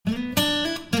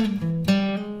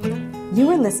You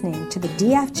are listening to the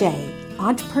DFJ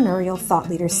Entrepreneurial Thought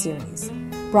Leader Series,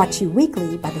 brought to you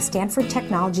weekly by the Stanford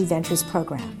Technology Ventures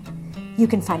Program. You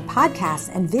can find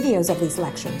podcasts and videos of these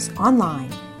lectures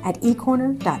online at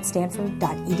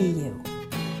ecorner.stanford.edu.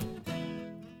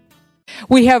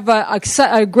 We have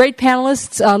great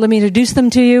panelists. Let me introduce them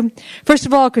to you. First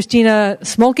of all, Christina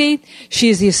Smolke. She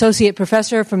is the Associate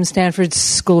Professor from Stanford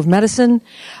School of Medicine.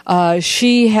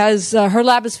 She has her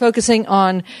lab is focusing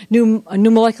on new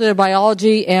molecular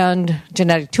biology and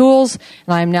genetic tools.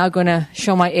 And I am now going to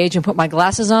show my age and put my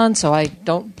glasses on so I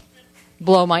don't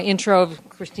blow my intro of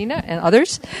Christina and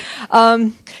others.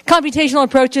 Computational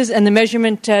approaches and the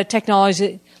measurement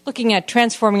technology, looking at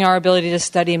transforming our ability to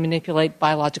study and manipulate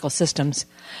biological systems.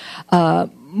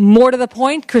 More to the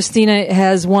point, Christina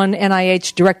has won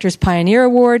NIH Director's Pioneer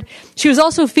Award. She was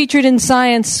also featured in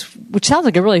Science, which sounds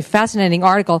like a really fascinating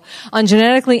article, on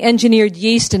genetically engineered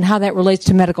yeast and how that relates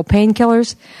to medical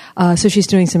painkillers. So she's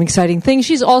doing some exciting things.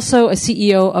 She's also a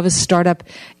CEO of a startup,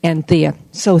 Anthea.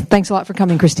 So thanks a lot for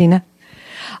coming, Christina.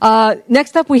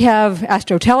 Next up, we have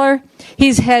Astro Teller.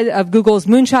 He's head of Google's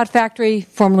Moonshot Factory,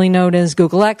 formerly known as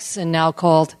Google X and now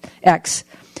called X.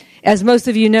 As most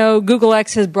of you know, Google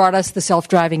X has brought us the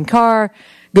self-driving car,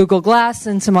 Google Glass,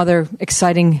 and some other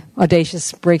exciting,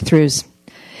 audacious breakthroughs.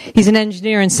 He's an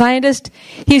engineer and scientist.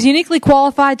 He's uniquely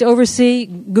qualified to oversee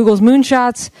Google's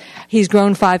moonshots. He's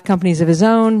grown 5 companies of his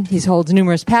own. He holds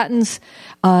numerous patents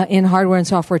in hardware and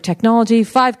software technology,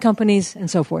 5 companies,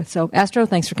 and so forth. So, Astro,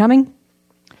 thanks for coming.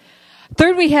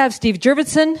 Third, we have Steve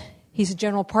Jurvetson. He's a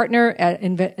general partner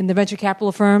in the venture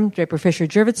capital firm, Draper Fisher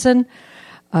Jurvetson.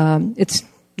 It's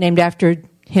named after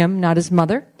him, not his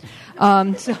mother.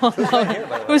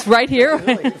 It was right here.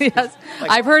 Really? Yes.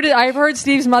 I've heard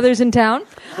Steve's mother's in town.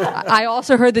 I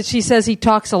also heard that she says he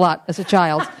talks a lot as a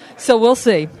child. So we'll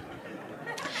see.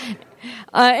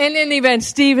 In any event,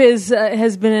 Steve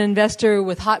has been an investor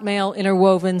with Hotmail,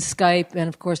 Interwoven, Skype, and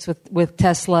of course with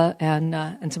Tesla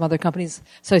and some other companies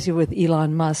associated with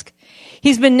Elon Musk.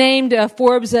 He's been named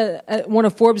one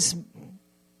of Forbes'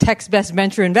 Tech's best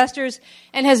venture investors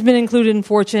and has been included in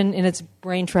Fortune in its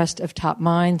brain trust of top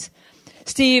minds.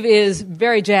 Steve is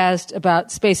very jazzed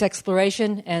about space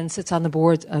exploration and sits on the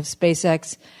boards of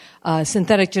SpaceX,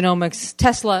 Synthetic Genomics,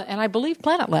 Tesla, and I believe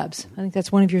Planet Labs. I think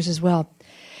that's one of yours as well.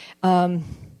 In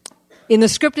the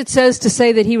script, it says to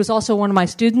say that he was also one of my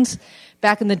students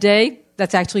back in the day.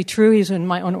 That's actually true. He was one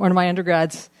of my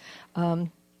undergrads.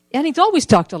 And he's always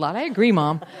talked a lot. I agree,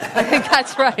 Mom. I think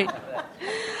that's right.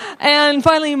 And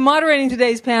finally, moderating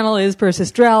today's panel is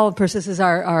Persis Drell. Persis is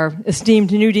our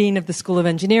esteemed new dean of the School of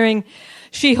Engineering.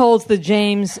 She holds the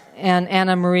James and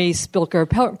Anna Marie Spilker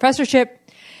Professorship.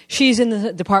 She's in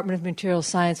the Department of Materials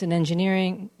Science and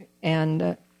Engineering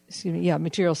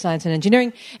Materials Science and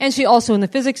Engineering, and she also in the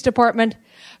Physics Department.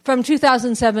 From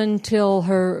 2007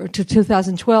 to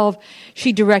 2012,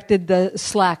 she directed the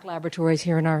SLAC laboratories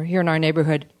here in our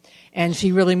neighborhood, and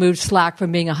she really moved SLAC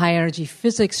from being a high-energy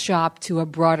physics shop to a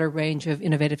broader range of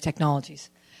innovative technologies.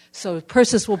 So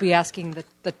Persis will be asking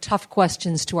the tough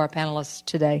questions to our panelists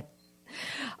today.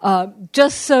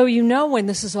 Just so you know, when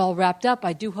this is all wrapped up,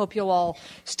 I do hope you'll all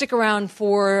stick around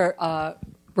for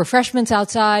refreshments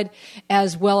outside,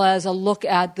 as well as a look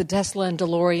at the Tesla and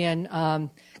DeLorean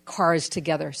cars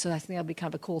together. So I think that'll be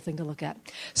kind of a cool thing to look at.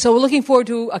 So we're looking forward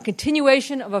to a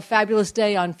continuation of a fabulous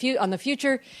day on the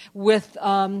future with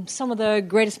some of the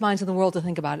greatest minds in the world to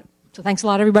think about it. So thanks a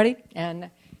lot, everybody, and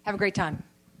have a great time.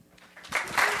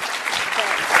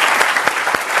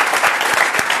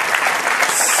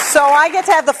 So I get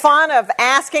to have the fun of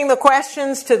asking the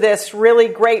questions to this really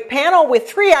great panel with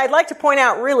 3, I'd like to point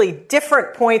out, really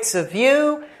different points of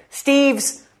view.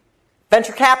 Steve's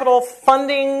venture capital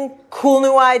funding, cool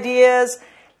new ideas.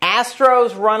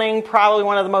 Astro's running probably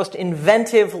one of the most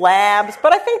inventive labs.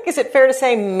 But I think, is it fair to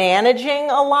say, managing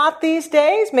a lot these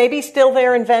days? Maybe still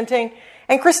there inventing.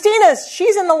 And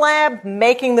she's in the lab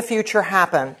making the future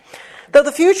happen. Though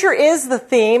the future is the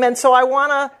theme, and so I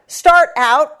want to start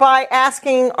out by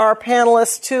asking our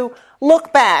panelists to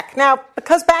look back. Now,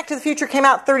 because Back to the Future came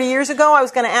out 30 years ago, I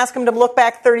was going to ask them to look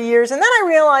back 30 years, and then I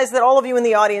realized that all of you in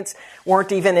the audience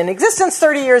weren't even in existence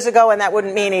 30 years ago, and that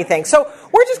wouldn't mean anything. So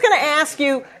we're just going to ask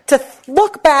you to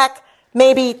look back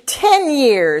maybe 10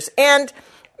 years, and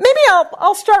maybe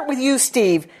I'll start with you,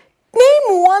 Steve.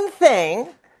 Name one thing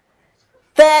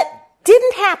that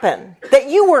didn't happen that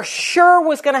you were sure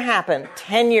was going to happen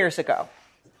 10 years ago.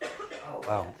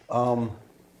 Oh, wow.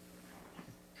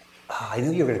 I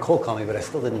knew you were going to cold call me, but I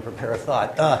still didn't prepare a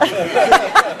thought.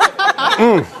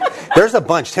 There's a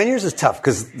bunch. 10 years is tough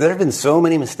because there have been so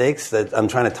many mistakes that I'm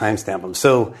trying to timestamp them.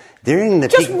 So during the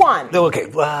just one. Oh, okay.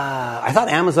 I thought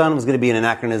Amazon was going to be an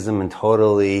anachronism and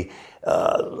totally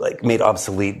made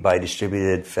obsolete by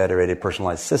distributed, federated,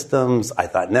 personalized systems. I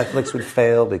thought Netflix would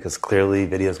fail because clearly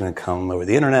video is going to come over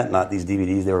the internet, not these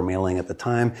DVDs they were mailing at the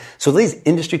time. So these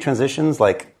industry transitions,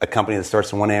 like a company that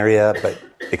starts in one area but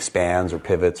expands or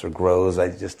pivots or grows, I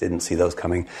just didn't see those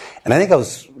coming. And I think I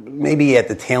was maybe at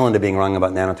the tail end of being wrong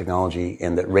about nanotechnology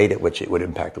and the rate at which it would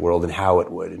impact the world and how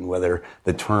it would, and whether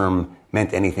the term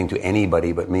meant anything to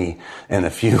anybody but me and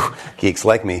a few geeks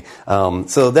like me.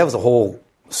 So that was a whole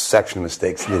section of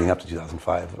mistakes leading up to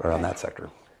 2005 around that sector.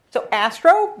 So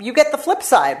Astro, you get the flip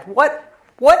side.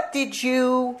 What did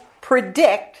you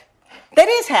predict that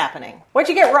is happening? What'd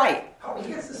you get right? Oh,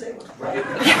 you guys the same one.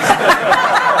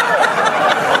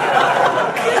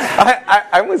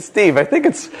 I'm with Steve. I think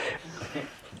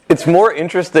it's more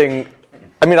interesting.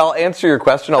 I mean, I'll answer your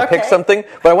question. I'll pick something,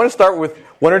 but I want to start with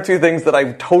one or two things that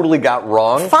I totally got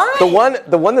wrong. Fine.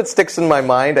 The one that sticks in my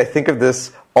mind, I think of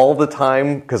this all the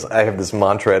time because I have this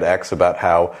mantra at X about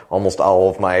how almost all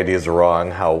of my ideas are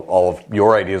wrong, how all of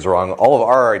your ideas are wrong, all of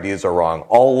our ideas are wrong,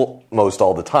 almost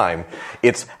all the time.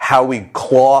 It's how we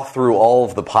claw through all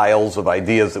of the piles of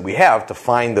ideas that we have to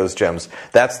find those gems.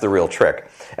 That's the real trick.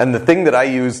 And the thing that I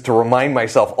use to remind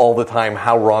myself all the time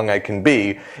how wrong I can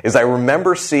be is I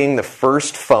remember seeing the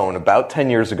first phone about 10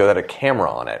 years ago that had a camera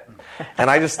on it.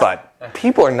 And I just thought,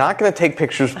 people are not going to take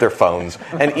pictures with their phones.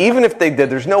 And even if they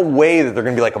did, there's no way that they're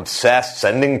going to be like obsessed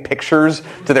sending pictures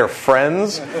to their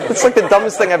friends. It's like the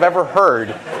dumbest thing I've ever heard.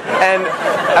 And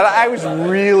I was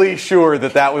really sure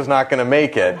that that was not going to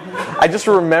make it. I just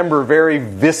remember very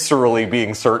viscerally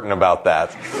being certain about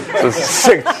that. So it's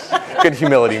a good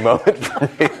humility moment for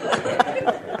me.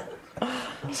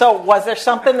 So was there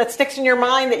something that sticks in your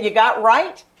mind that you got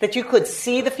right? That you could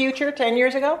see the future 10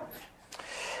 years ago?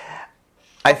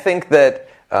 I think that,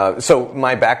 so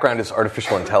my background is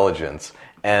artificial intelligence,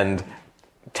 and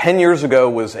 10 years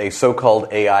ago was a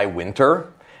so-called AI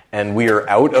winter, and we are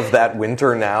out of that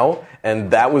winter now, and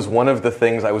that was one of the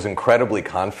things I was incredibly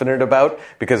confident about,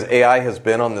 because AI has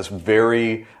been on this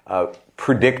very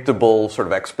predictable sort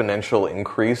of exponential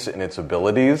increase in its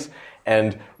abilities,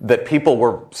 and that people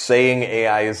were saying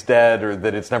AI is dead or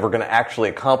that it's never going to actually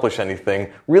accomplish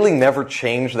anything really never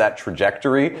changed that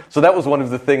trajectory. So that was one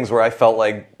of the things where I felt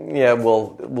like, yeah,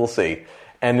 we'll see.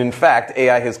 And in fact,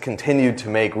 AI has continued to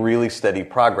make really steady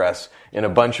progress in a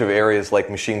bunch of areas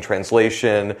like machine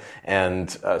translation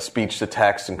and speech to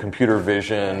text and computer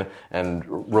vision and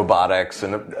robotics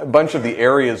and a bunch of the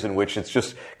areas in which it's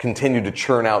just continued to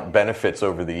churn out benefits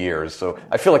over the years. So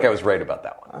I feel like I was right about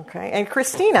that one. Okay. And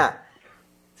Christina,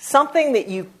 something that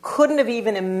you couldn't have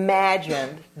even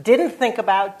imagined, didn't think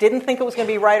about, didn't think it was going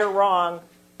to be right or wrong,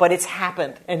 but it's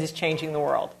happened and is changing the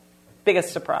world.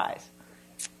 Biggest surprise.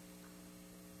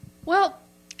 Well,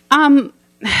 I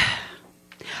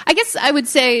guess I would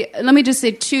say, let me just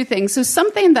say two things. So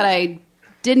something that I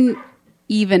didn't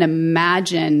even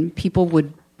imagine people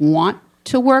would want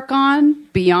to work on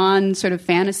beyond sort of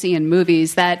fantasy and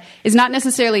movies that is not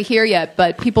necessarily here yet,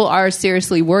 but people are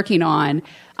seriously working on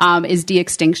is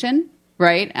de-extinction,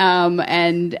 right?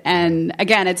 And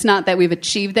again, it's not that we've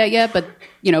achieved that yet, but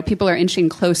people are inching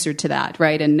closer to that,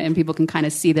 right? And people can kind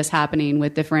of see this happening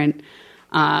with different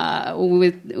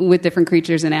with different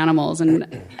creatures and animals, and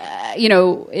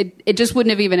it just wouldn't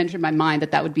have even entered my mind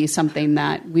that would be something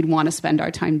that we'd want to spend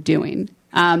our time doing.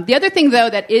 The other thing, though,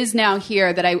 that is now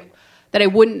here that I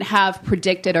wouldn't have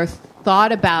predicted or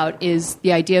thought about is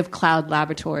the idea of cloud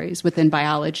laboratories within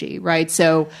biology, right?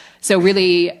 So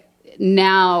really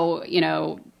now,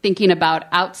 thinking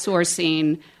about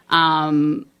outsourcing,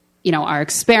 our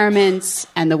experiments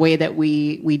and the way that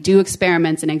we do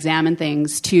experiments and examine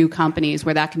things to companies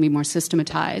where that can be more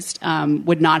systematized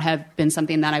would not have been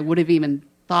something that I would have even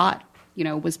thought,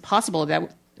 was possible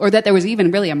or that there was even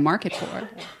really a market for.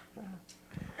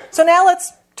 So now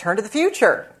let's turn to the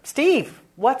future. Steve,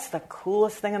 what's the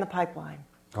coolest thing in the pipeline?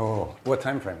 Oh, what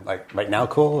time frame? Like right now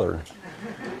cool or?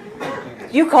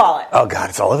 You call it. Oh, God,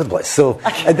 it's all over the place. So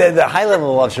the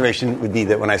high-level observation would be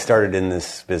that when I started in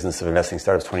this business of investing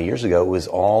startups 20 years ago, it was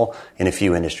all in a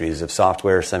few industries of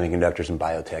software, semiconductors, and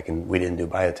biotech. And we didn't do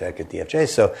biotech at DFJ,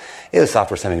 so it was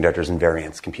software, semiconductors, and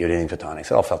variants, computing, photonics.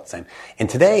 It all felt the same. And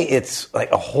today, it's like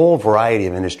a whole variety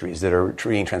of industries that are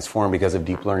being transformed because of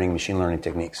deep learning, machine learning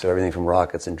techniques. So everything from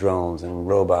rockets and drones and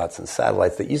robots and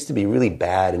satellites that used to be really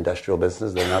bad industrial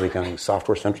businesses, they're now becoming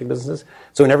software-centric businesses.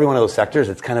 So in every one of those sectors,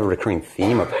 it's kind of a recurring theme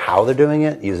of how they're doing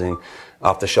it, using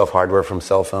off-the-shelf hardware from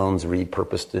cell phones,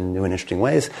 repurposed in new and interesting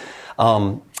ways.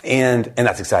 And And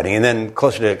that's exciting. And then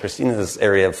closer to Christina's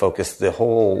area of focus, the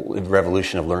whole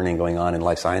revolution of learning going on in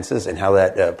life sciences and how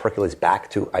that percolates back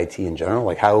to IT in general.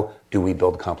 Like, how do we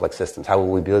build complex systems? How will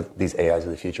we build these AIs of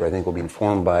the future? I think will be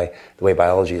informed by the way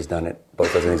biology has done it,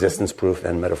 both as an existence proof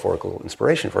and metaphorical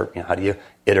inspiration for how do you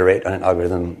iterate on an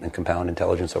algorithm and compound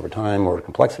intelligence over time or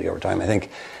complexity over time. I think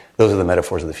those are the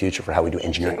metaphors of the future for how we do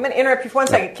engineering. I'm going to interrupt you for one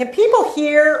second. Can people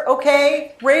hear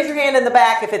okay? Raise your hand in the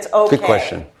back if it's okay. Good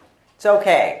question. It's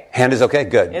okay. Hand is okay?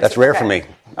 Good. That's rare for me.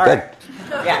 All Good.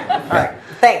 Right. Yeah. All right.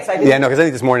 Thanks. Because I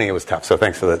think this morning it was tough, so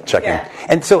thanks for the check-in. Yeah.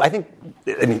 And so I think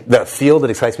the field that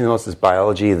excites me the most is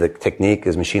biology. The technique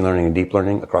is machine learning and deep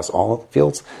learning across all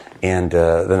fields. And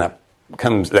then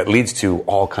that leads to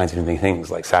all kinds of interesting things,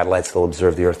 like satellites that will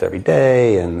observe the Earth every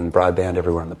day, and broadband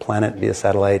everywhere on the planet via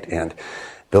satellite, and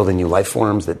building new life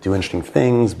forms that do interesting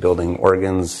things, building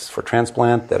organs for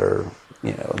transplant that are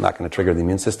not going to trigger the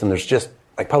immune system. There's just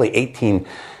probably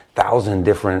 18,000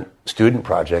 different student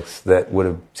projects that would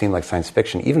have seemed like science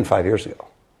fiction even 5 years ago.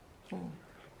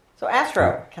 So,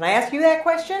 Astro, can I ask you that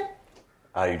question?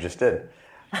 You just did.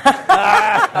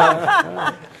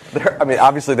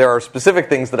 Obviously there are specific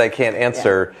things that I can't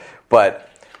answer, but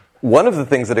one of the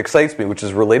things that excites me, which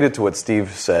is related to what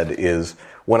Steve said, is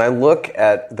when I look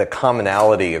at the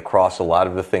commonality across a lot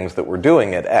of the things that we're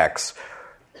doing at X,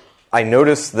 I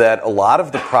notice that a lot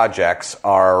of the projects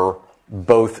are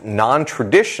both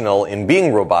non-traditional in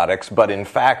being robotics, but in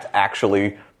fact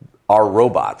actually are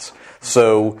robots.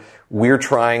 So we're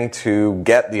trying to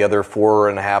get the other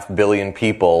 4.5 billion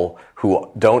people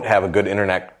who don't have a good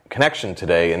internet connection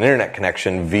today, an internet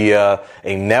connection via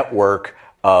a network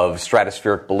of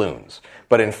stratospheric balloons.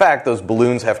 But in fact, those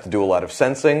balloons have to do a lot of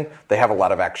sensing. They have a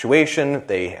lot of actuation.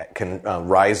 They can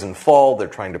rise and fall. They're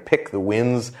trying to pick the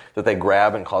winds that they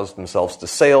grab and cause themselves to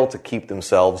sail to keep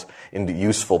themselves into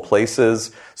useful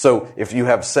places. So if you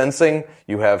have sensing,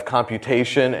 you have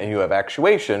computation, and you have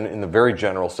actuation, in the very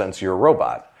general sense, you're a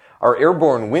robot. Our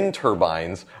airborne wind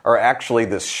turbines are actually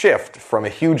this shift from a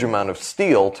huge amount of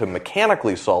steel to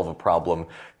mechanically solve a problem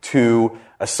to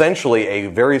essentially a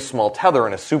very small tether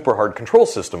and a super hard control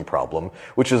system problem,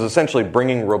 which is essentially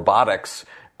bringing robotics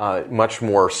much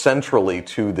more centrally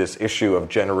to this issue of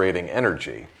generating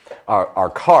energy. Our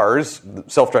cars,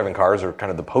 self-driving cars, are kind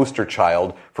of the poster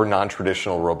child for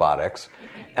non-traditional robotics.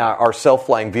 Our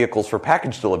self-flying vehicles for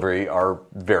package delivery are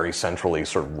very centrally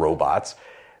sort of robots.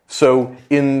 So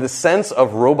in the sense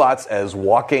of robots as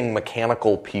walking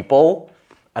mechanical people,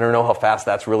 I don't know how fast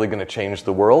that's really going to change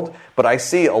the world, but I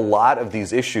see a lot of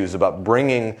these issues about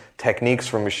bringing techniques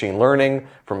from machine learning,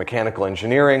 from mechanical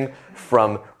engineering,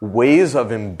 from ways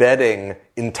of embedding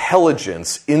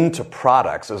intelligence into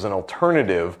products as an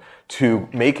alternative to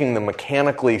making them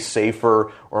mechanically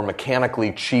safer or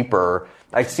mechanically cheaper.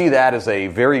 I see that as a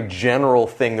very general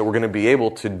thing that we're going to be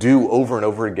able to do over and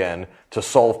over again to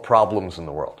solve problems in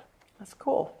the world. That's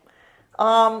cool.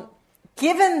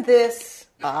 Given this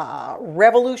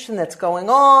revolution that's going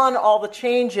on, all the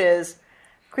changes,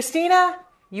 Christina,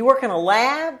 you work in a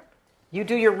lab, you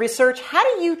do your research. How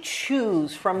do you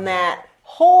choose from that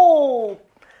whole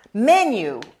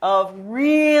menu of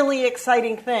really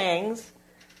exciting things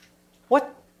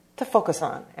what to focus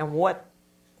on and what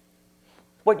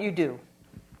you do?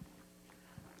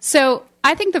 So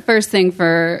I think the first thing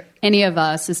for any of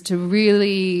us is to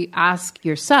really ask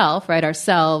yourself, right,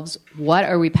 ourselves, what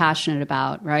are we passionate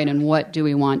about, right, and what do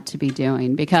we want to be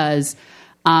doing? Because,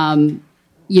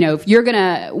 if you're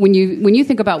gonna, when you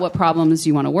think about what problems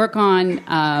you want to work on,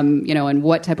 and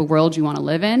what type of world you want to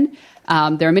live in,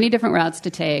 there are many different routes to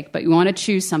take, but you want to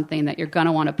choose something that you're going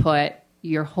to want to put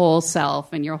your whole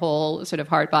self and your whole sort of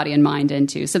heart, body, and mind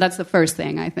into. So that's the first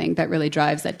thing, I think, that really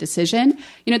drives that decision.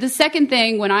 The second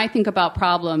thing, when I think about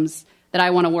problems that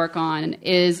I want to work on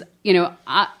is,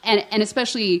 and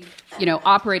especially,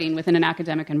 operating within an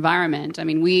academic environment. I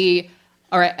mean,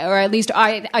 or at least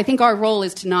I think our role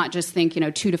is to not just think,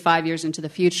 2 to 5 years into the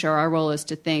future. Our role is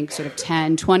to think sort of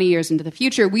 10, 20 years into the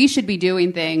future. We should be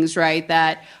doing things, right,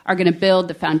 that are going to build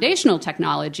the foundational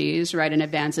technologies, right, and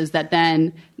advances that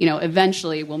then,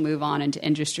 eventually will move on into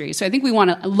industry. So I think we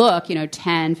want to look,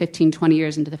 10, 15, 20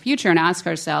 years into the future and ask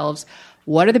ourselves,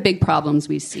 what are the big problems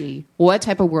we see? What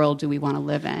type of world do we want to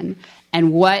live in?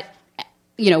 And what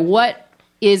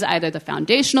is either the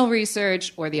foundational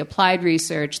research or the applied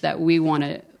research that we want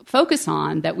to focus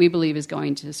on that we believe is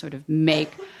going to sort of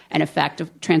make an effect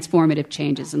of transformative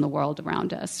changes in the world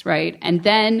around us, right? And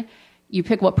then, you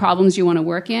pick what problems you want to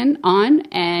work on,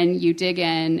 and you dig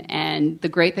in. And the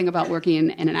great thing about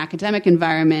working in an academic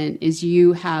environment is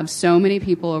you have so many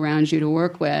people around you to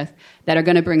work with that are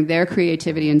going to bring their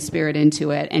creativity and spirit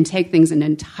into it and take things in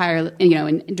entirely,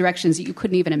 in directions that you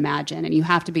couldn't even imagine. And you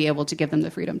have to be able to give them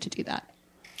the freedom to do that.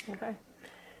 Okay.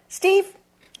 Steve,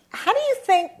 how do you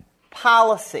think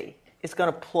policy is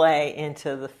going to play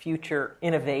into the future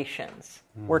innovations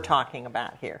we're talking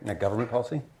about here? Government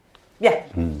policy? Yeah.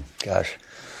 Gosh.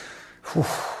 Whew.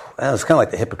 Well, it's kind of like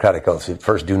the Hippocratic Oath.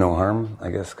 First, do no harm, I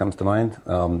guess, comes to mind.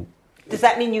 Does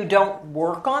that mean you don't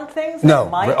work on things? No,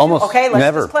 almost Okay, let's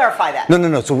never. just clarify that.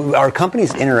 No. So our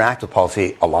companies interact with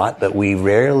policy a lot, but we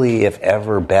rarely, if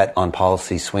ever, bet on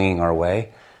policy swinging our way,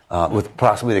 with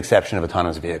possibly the exception of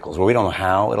autonomous vehicles, where we don't know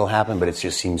how it'll happen, but it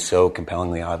just seems so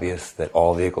compellingly obvious that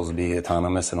all vehicles will be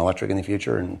autonomous and electric in the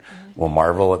future, and we'll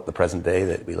marvel at the present day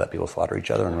that we let people slaughter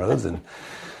each other on roads. And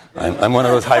I'm one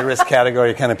of those high-risk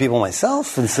category kind of people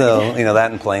myself, and so,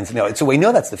 that in planes. So we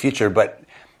know that's the future, but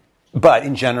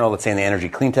in general, let's say in the energy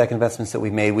clean tech investments that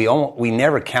we've made, we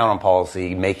never count on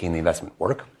policy making the investment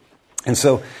work. And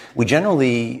so we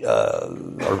generally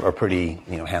are pretty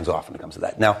hands-off when it comes to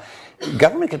that. Now,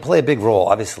 government can play a big role,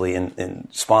 obviously, in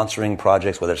sponsoring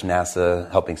projects, whether it's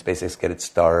NASA helping SpaceX get its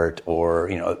start or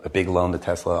a big loan to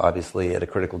Tesla, obviously, at a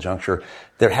critical juncture.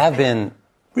 There have been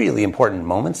really important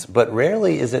moments, but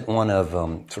rarely is it one of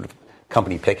sort of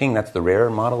company picking. That's the rare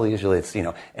model. Usually it's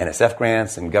NSF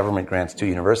grants and government grants to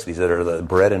universities that are the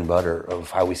bread and butter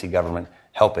of how we see government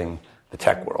helping the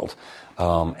tech world.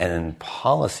 And in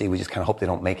policy, we just kind of hope they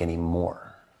don't make any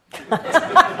more. But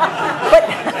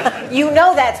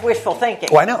that's wishful thinking.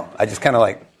 Well, I know. I just kind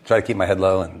of try to keep my head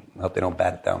low and hope they don't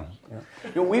bat it down.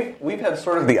 Yeah. We've had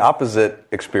sort of the opposite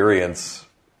experience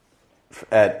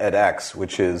at X,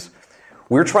 which is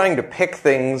we're trying to pick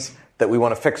things that we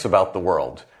want to fix about the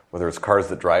world, whether it's cars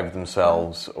that drive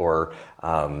themselves or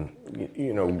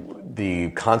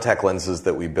the contact lenses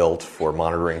that we built for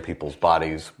monitoring people's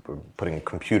bodies, putting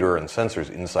computer and sensors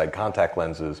inside contact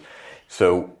lenses.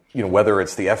 So, whether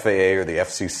it's the FAA or the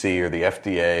FCC or the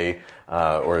FDA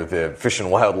or the Fish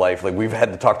and Wildlife, we've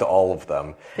had to talk to all of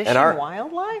them. Fish and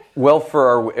Wildlife? Well, for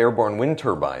our airborne wind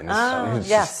turbines.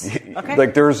 Yes. Okay.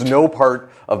 There's no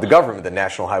part of the government, the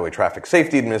National Highway Traffic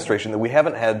Safety Administration, that we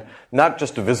haven't had not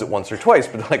just to visit once or twice,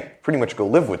 but pretty much go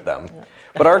live with them. Yeah.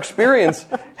 But our experience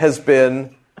has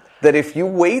been that if you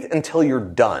wait until you're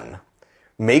done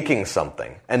making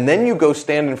something, and then you go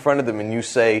stand in front of them and you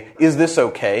say, is this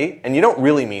okay? And you don't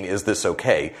really mean, is this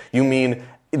okay? You mean,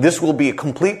 this will be a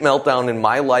complete meltdown in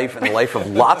my life and the life of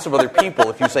lots of other people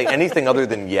if you say anything other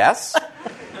than yes.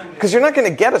 Because you're not going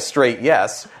to get a straight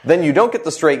yes. Then you don't get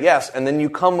the straight yes, and then you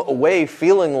come away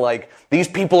feeling like these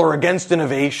people are against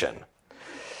innovation.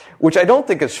 Which I don't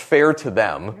think is fair to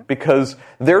them, because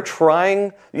they're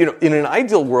trying, in an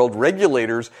ideal world,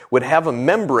 regulators would have a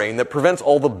membrane that prevents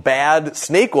all the bad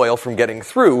snake oil from getting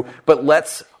through, but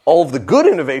lets all of the good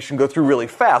innovation go through really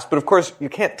fast. But of course, you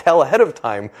can't tell ahead of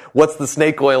time what's the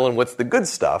snake oil and what's the good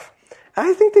stuff. And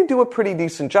I think they do a pretty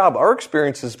decent job. Our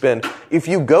experience has been, if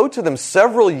you go to them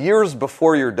several years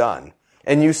before you're done,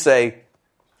 and you say,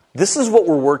 this is what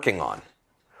we're working on.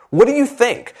 What do you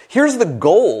think? Here's the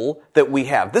goal that we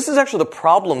have. This is actually the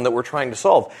problem that we're trying to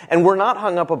solve. And we're not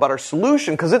hung up about our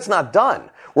solution because it's not done.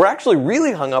 We're actually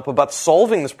really hung up about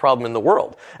solving this problem in the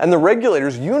world. And the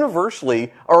regulators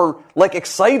universally are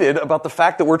excited about the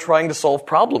fact that we're trying to solve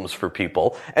problems for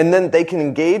people. And then they can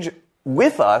engage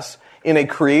with us in a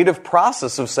creative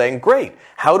process of saying, great,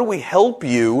 how do we help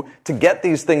you to get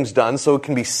these things done so it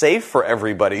can be safe for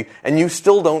everybody and you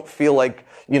still don't feel like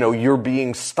you're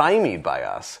being stymied by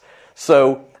us.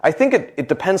 So I think it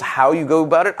depends how you go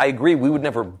about it. I agree, we would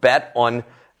never bet on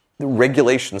the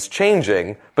regulations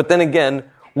changing, but then again,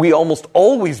 we almost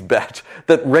always bet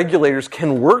that regulators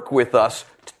can work with us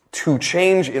to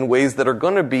change in ways that are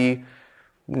going to be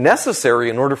necessary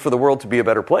in order for the world to be a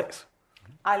better place.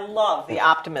 I love the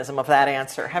optimism of that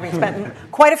answer. Having spent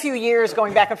quite a few years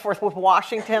going back and forth with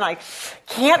Washington, I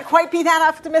can't quite be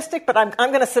that optimistic, but I'm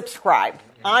going to subscribe.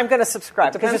 I'm going to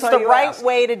subscribe because it's the right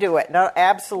way to do it. No,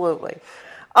 absolutely.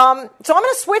 So I'm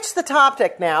going to switch the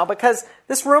topic now because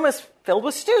this room is filled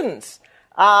with students.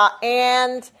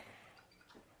 And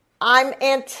I'm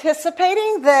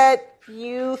anticipating that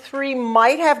you three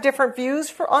might have different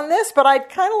views on this, but I'd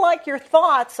kind of like your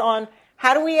thoughts on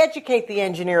how do we educate the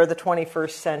engineer of the 21st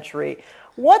century?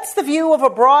 What's the view of a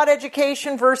broad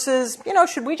education versus,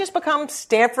 should we just become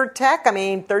Stanford Tech? I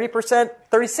mean,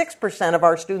 36% of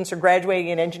our students are graduating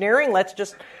in engineering. Why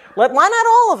not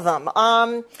all of them?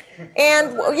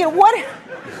 And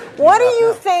what do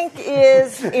you think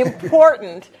is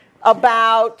important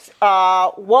about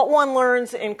what one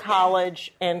learns in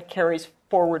college and carries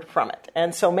forward from it.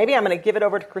 And so maybe I'm going to give it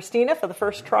over to Christina for the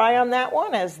first try on that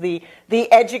one as the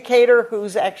educator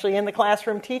who's actually in the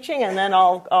classroom teaching, and then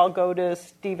I'll go to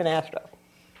Steve and Astro.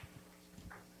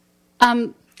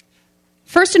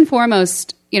 First and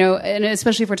foremost, and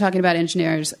especially if we're talking about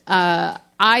engineers,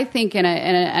 I think, and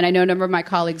I know a number of my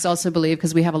colleagues also believe,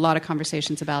 because we have a lot of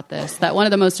conversations about this, that one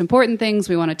of the most important things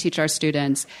we want to teach our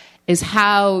students is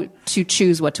how to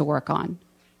choose what to work on,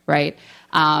 right?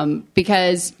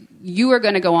 Because you are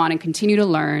going to go on and continue to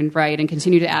learn, right, and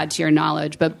continue to add to your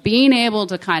knowledge, but being able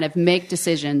to kind of make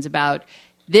decisions about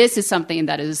this is something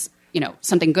that is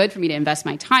something good for me to invest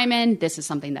my time in. This is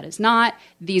something that is not.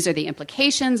 These are the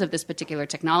implications of this particular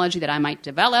technology that I might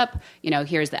develop.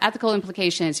 Here's the ethical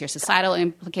implications. Here's societal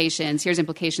implications. Here's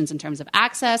implications in terms of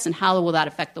access and how will that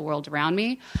affect the world around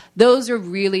me. Those are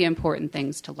really important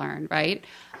things to learn, right?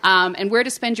 And where to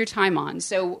spend your time on.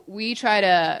 So we try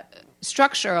to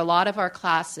structure a lot of our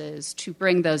classes to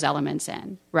bring those elements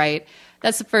in, right?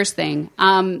 That's the first thing.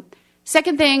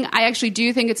 Second thing, I actually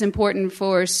do think it's important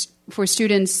for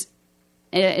students,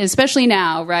 especially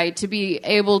now, right, to be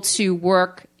able to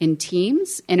work in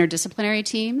teams, interdisciplinary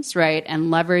teams, right,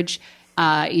 and leverage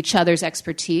each other's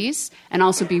expertise, and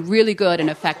also be really good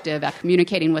and effective at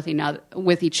communicating with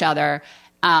each other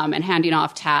and handing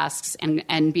off tasks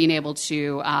and being able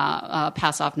to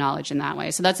pass off knowledge in that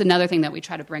way. So that's another thing that we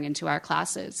try to bring into our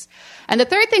classes. And the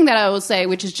third thing that I will say,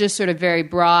 which is just sort of very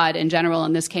broad and general,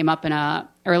 and this came up in an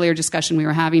earlier discussion we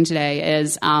were having today,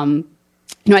 is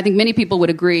I think many people would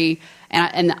agree,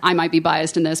 and I might be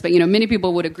biased in this, but many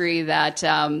people would agree that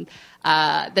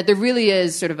that there really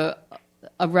is sort of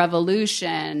a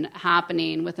revolution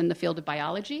happening within the field of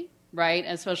biology, right?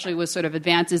 Especially with sort of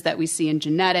advances that we see in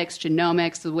genetics,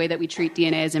 genomics, the way that we treat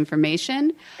DNA as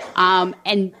information,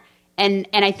 and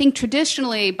I think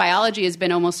traditionally biology has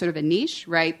been almost sort of a niche,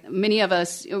 right? Many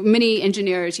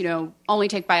engineers, only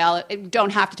don't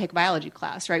have to take a biology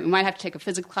class, right? We might have to take a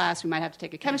physics class, we might have to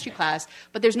take a chemistry class,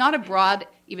 but there's not a broad,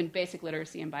 even basic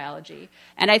literacy in biology.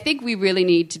 And I think we really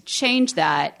need to change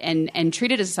that and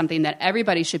treat it as something that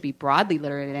everybody should be broadly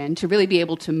literate in to really be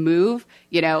able to move,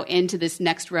 into this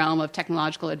next realm of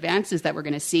technological advances that we're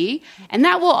going to see. And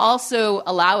that will also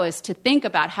allow us to think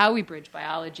about how we bridge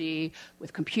biology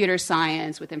with computer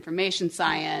science, with information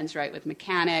science, right, with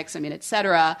mechanics, et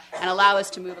cetera, and allow us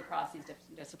to move across these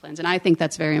different disciplines. And I think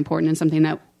that's very important and something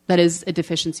that is a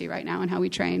deficiency right now in how we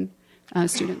train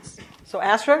students. So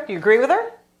Astro, do you agree with her?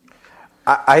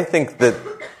 I think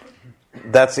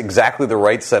that's exactly the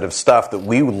right set of stuff that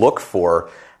we look for.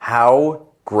 How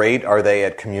great are they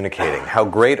at communicating? How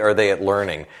great are they at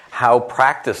learning? How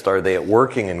practiced are they at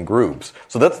working in groups?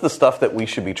 So that's the stuff that we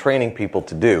should be training people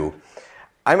to do.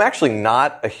 I'm actually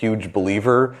not a huge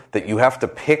believer that you have to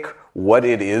pick what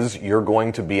it is you're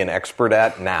going to be an expert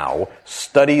at now,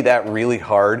 study that really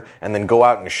hard, and then go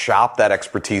out and shop that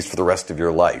expertise for the rest of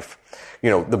your life.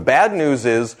 The bad news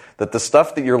is that the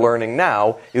stuff that you're learning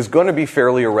now is going to be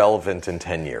fairly irrelevant in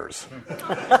 10 years.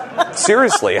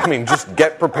 Seriously, just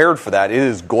get prepared for that. It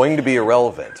is going to be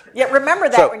irrelevant. Yeah, remember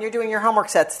that when you're doing your homework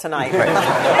sets tonight. Right.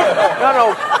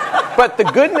 No. But the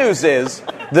good news is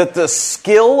that the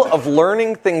skill of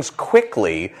learning things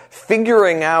quickly,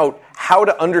 figuring out how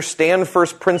to understand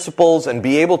first principles and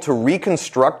be able to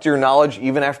reconstruct your knowledge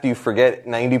even after you forget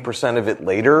 90% of it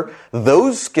later,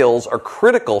 those skills are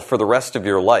critical for the rest of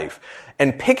your life.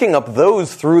 And picking up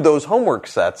those through those homework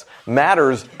sets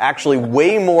matters actually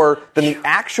way more than the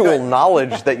actual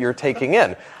knowledge that you're taking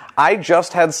in. I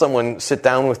just had someone sit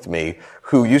down with me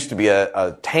who used to be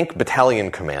a tank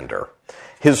battalion commander.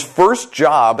 His first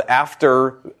job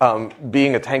after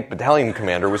being a tank battalion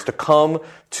commander was to come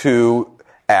to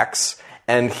X,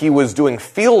 and he was doing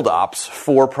field ops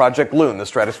for Project Loon, the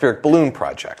stratospheric balloon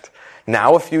project.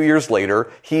 Now, a few years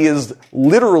later, he is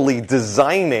literally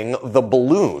designing the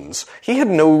balloons. He had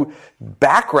no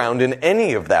background in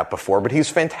any of that before, but he's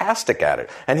fantastic at it.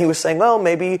 And he was saying, well,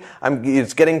 maybe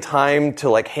it's getting time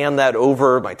to hand that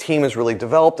over. My team is really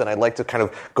developed, and I'd like to kind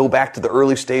of go back to the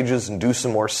early stages and do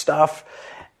some more stuff.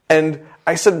 And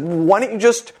I said, why don't you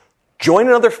just join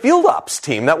another field ops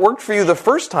team? That worked for you the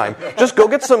first time. Just go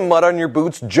get some mud on your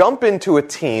boots, jump into a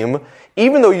team.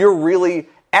 Even though you're really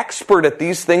expert at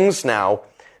these things now,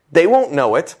 they won't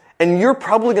know it, and you're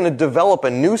probably going to develop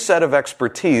a new set of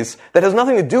expertise that has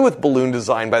nothing to do with balloon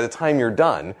design by the time you're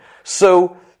done.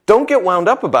 So don't get wound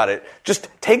up about it. Just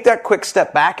take that quick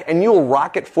step back and you'll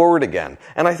rocket forward again.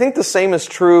 And I think the same is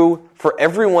true for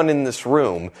everyone in this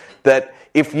room, that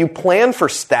if you plan for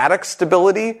static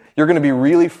stability, you're going to be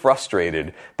really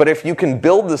frustrated. But if you can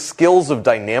build the skills of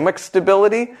dynamic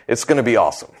stability, it's going to be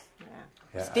awesome.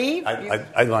 Yeah. Steve?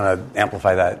 I want to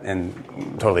amplify that and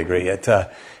totally agree.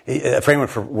 A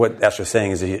framework for what Astro's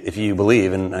saying is if you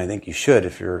believe, and I think you should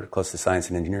if you're close to science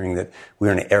and engineering, that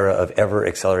we're in an era of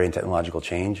ever-accelerating technological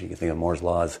change. You can think of Moore's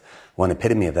Law as one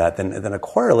epitome of that. Then a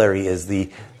corollary is the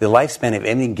lifespan of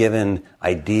any given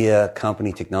idea,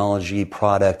 company, technology,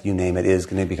 product, you name it, is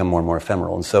going to become more and more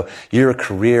ephemeral. And so your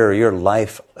career, your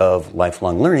life of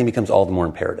lifelong learning becomes all the more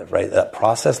imperative, right?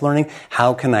 Process learning,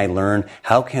 how can I learn?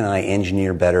 How can I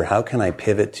engineer better? How can I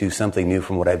pivot to something new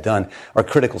from what I've done are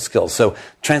critical skills. So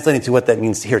translating to what that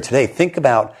means here today, think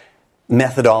about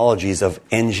methodologies of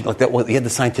engineering, like that. Well, you have the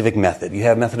scientific method. You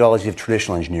have methodology of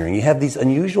traditional engineering. You have these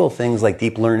unusual things like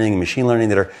deep learning and machine learning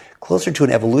that are closer to an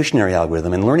evolutionary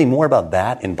algorithm. And learning more about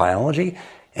that in biology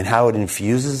and how it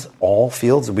infuses all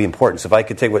fields would be important. So if I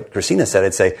could take what Christina said,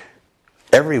 I'd say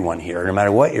everyone here, no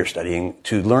matter what you're studying,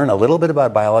 to learn a little bit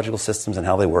about biological systems and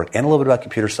how they work, and a little bit about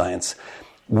computer science,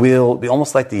 will be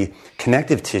almost like the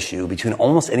connective tissue between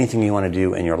almost anything you want to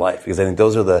do in your life. Because I think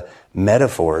those are the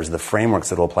metaphors, the frameworks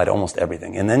that will apply to almost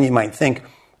everything. And then you might think,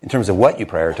 in terms of what you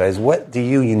prioritize, what do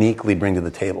you uniquely bring to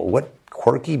the table? What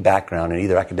quirky background, and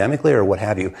either academically or what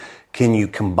have you, can you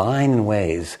combine in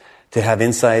ways to have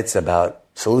insights about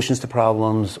solutions to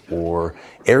problems or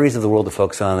areas of the world to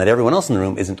focus on that everyone else in the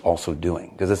room isn't also doing?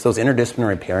 Because it's those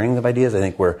interdisciplinary pairings of ideas, I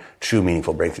think, where true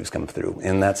meaningful breakthroughs come through.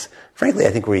 And that's, frankly,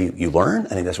 I think where you learn. I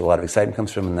think that's where a lot of excitement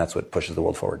comes from, and that's what pushes the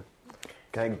world forward.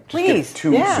 Can I just give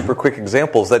two super quick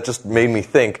examples that just made me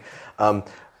think?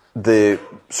 The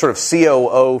sort of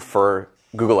COO for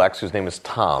Google X, whose name is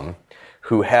Tom,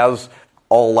 who has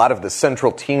a lot of the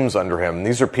central teams under him.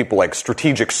 These are people like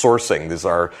strategic sourcing. These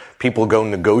are people who go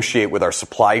negotiate with our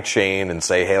supply chain and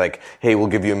say, hey, we'll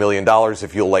give you $1 million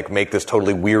if you'll make this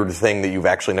totally weird thing that you've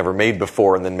actually never made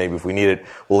before, and then maybe if we need it,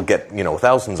 we'll get,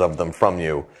 thousands of them from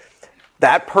you.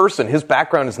 That person, his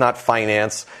background is not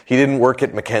finance. He didn't work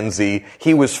at McKinsey.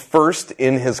 He was first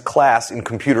in his class in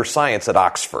computer science at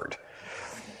Oxford.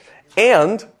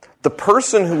 And the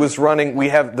person who was running, we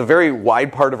have the very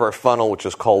wide part of our funnel, which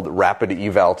is called Rapid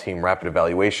Eval Team, Rapid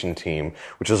Evaluation Team,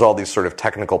 which is all these sort of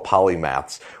technical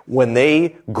polymaths. When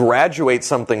they graduate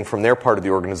something from their part of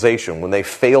the organization, when they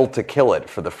fail to kill it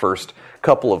for the first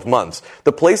couple of months,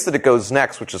 the place that it goes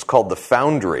next, which is called the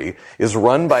Foundry, is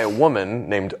run by a woman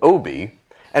named Obi.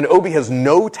 And Obi has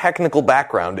no technical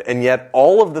background, and yet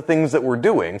all of the things that we're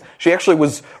doing, she actually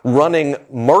was running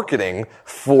marketing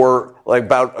for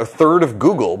about a third of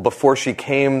Google before she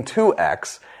came to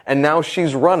X, and now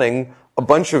she's running a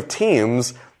bunch of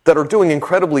teams that are doing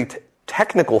incredibly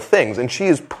technical things, and she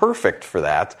is perfect for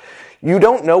that. You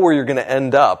don't know where you're going to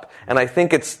end up, and I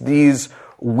think it's these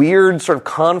weird sort of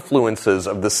confluences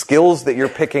of the skills that you're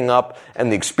picking up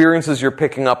and the experiences you're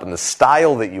picking up and the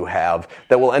style that you have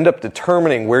that will end up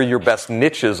determining where your best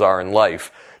niches are in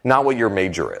life, not what your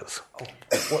major is.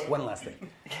 One last thing.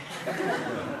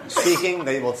 Speaking,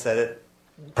 they both said it.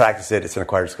 Practice it. It's an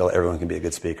acquired skill. Everyone can be a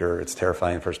good speaker. It's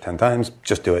terrifying the first 10 times.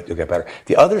 Just do it. You'll get better.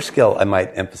 The other skill I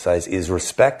might emphasize is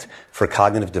respect for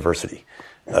cognitive diversity.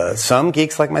 Some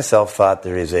geeks like myself thought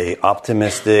there is a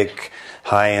optimistic,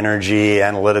 high-energy,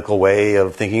 analytical way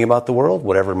of thinking about the world,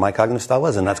 whatever my cognitive style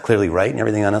was, and that's clearly right, and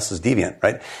everything on us is deviant,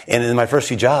 right? And in my first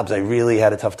few jobs, I really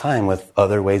had a tough time with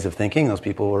other ways of thinking. Those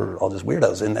people were all just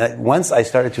weirdos. And once I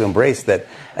started to embrace that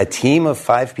a team of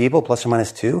 5 people, plus or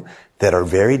minus 2, that are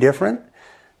very different,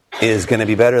 is going to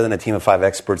be better than a team of 5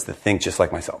 experts that think just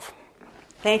like myself.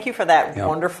 Thank you for that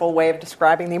wonderful way of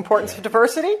describing the importance of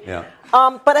diversity. Yeah.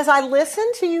 But as I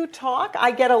listen to you talk,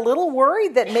 I get a little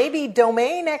worried that maybe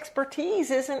domain expertise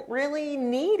isn't really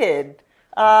needed.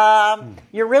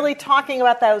 You're really talking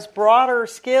about those broader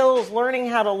skills, learning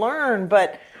how to learn,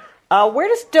 but where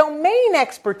does domain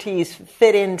expertise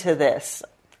fit into this?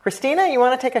 Christina, you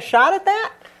want to take a shot at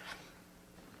that?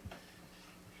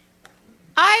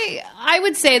 I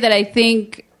would say that I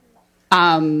think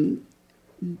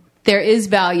there is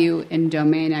value in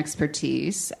domain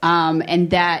expertise,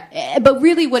 but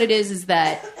really what it is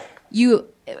that you,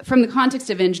 from the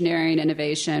context of engineering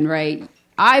innovation, right?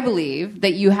 I believe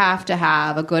that you have to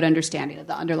have a good understanding of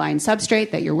the underlying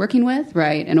substrate that you're working with,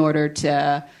 right, in order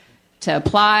to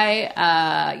apply,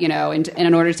 and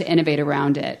in order to innovate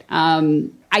around it.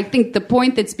 I think the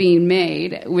point that's being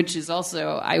made, which is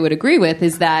also I would agree with,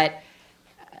 is that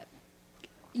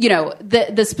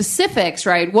the specifics,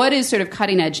 right? What is sort of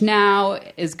cutting edge now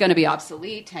is going to be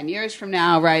obsolete 10 years from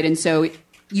now, right? And so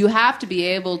you have to be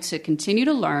able to continue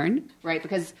to learn, right?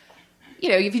 Because,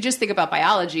 if you just think about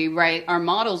biology, right, our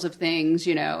models of things,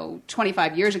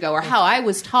 25 years ago, or how I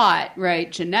was taught,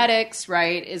 right, genetics,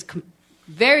 right, is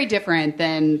very different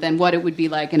than what it would be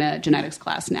like in a genetics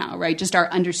class now, right? Just our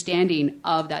understanding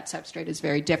of that substrate is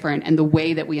very different, and the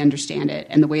way that we understand it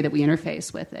and the way that we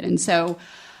interface with it. And so,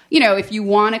 if you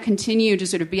want to continue to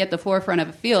sort of be at the forefront of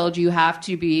a field, you have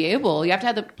to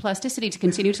have the plasticity to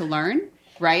continue to learn,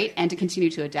 right, and to continue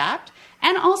to adapt.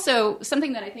 And also,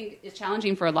 something that I think is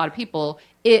challenging for a lot of people,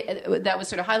 that was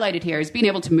sort of highlighted here, is being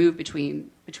able to move between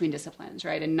disciplines,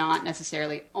 right, and not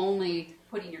necessarily only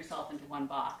putting yourself into one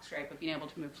box, right, but being able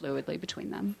to move fluidly between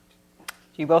them. Do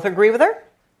you both agree with her?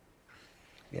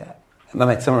 Yeah. I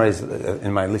might summarize,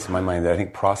 at least in my mind, that I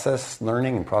think process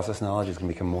learning and process knowledge is going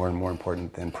to become more and more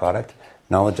important than product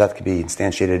knowledge. That could be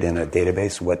instantiated in a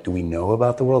database. What do we know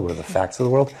about the world? What are the facts of the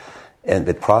world? And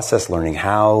the process learning,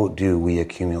 how do we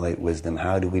accumulate wisdom?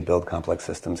 How do we build complex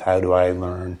systems? How do I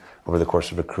learn over the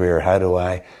course of a career? How do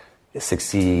I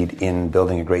succeed in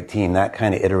building a great team? That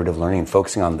kind of iterative learning and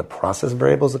focusing on the process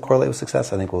variables that correlate with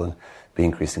success, I think will be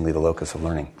increasingly the locus of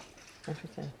learning.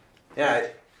 Interesting. Yeah,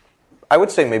 I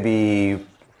would say maybe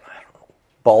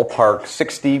ballpark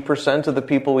 60% of the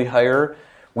people we hire,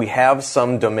 we have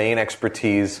some domain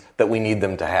expertise that we need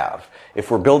them to have.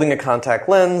 If we're building a contact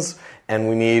lens and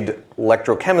we need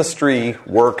electrochemistry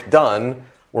work done,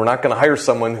 we're not going to hire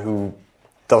someone who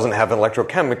doesn't have an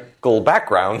electrochemical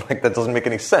background. Like, that doesn't make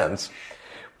any sense.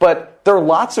 But there are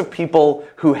lots of people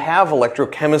who have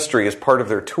electrochemistry as part of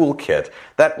their toolkit.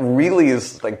 That really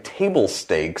is like table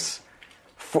stakes,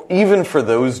 even for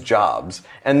those jobs.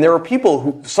 And there are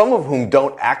people some of whom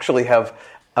don't actually have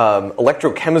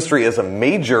electrochemistry as a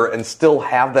major and still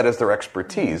have that as their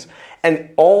expertise. And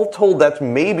all told, that's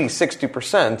maybe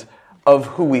 60% of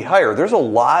who we hire. There's a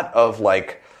lot of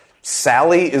like,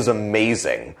 Sally is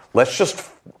amazing. Let's just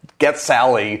get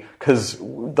Sally because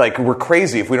like we're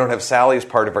crazy if we don't have Sally as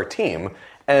part of our team.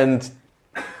 And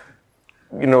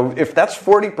if that's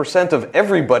 40% of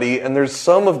everybody, and there's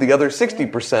some of the other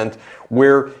 60%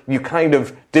 where you kind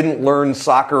of didn't learn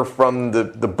soccer from the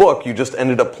book, you just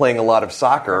ended up playing a lot of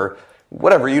soccer,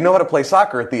 whatever, you know how to play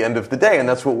soccer at the end of the day, and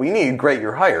that's what we need, great,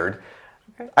 you're hired.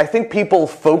 Okay. I think people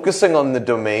focusing on the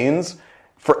domains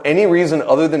for any reason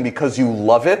other than because you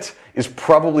love it is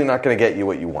probably not going to get you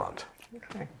what you want.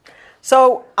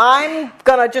 So I'm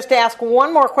going to just ask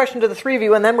one more question to the three of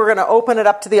you, and then we're going to open it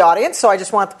up to the audience. So I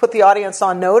just want to put the audience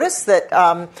on notice that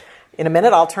in a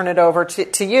minute I'll turn it over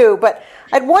to you. But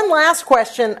I had one last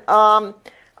question. A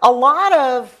lot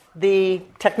of the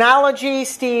technology,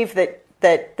 Steve,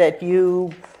 that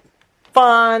you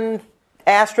fund,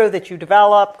 Astro, that you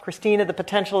develop, Christina, the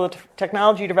potential of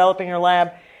technology you develop in your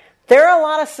lab, there are a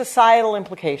lot of societal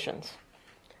implications.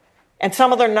 And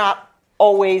some of them are not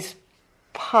always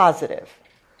positive.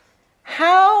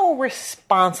 How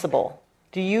responsible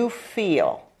do you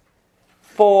feel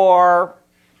for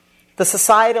the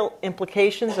societal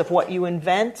implications of what you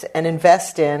invent and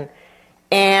invest in?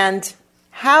 And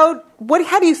how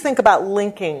do you think about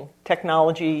linking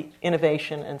technology,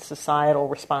 innovation, and societal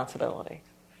responsibility?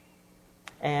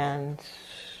 And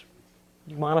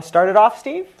you want to start it off,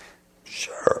 Steve?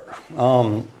 Sure.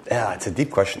 It's a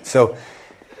deep question. So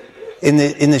in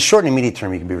the short and immediate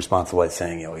term, you can be responsible at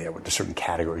saying, there's certain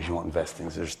categories you won't invest in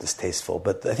because they're distasteful.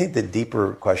 But I think the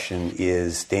deeper question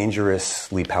is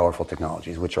dangerously powerful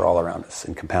technologies, which are all around us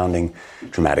and compounding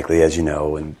dramatically, as you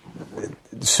know. And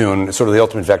soon, sort of the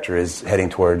ultimate vector is heading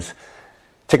towards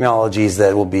technologies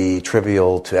that will be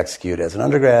trivial to execute as an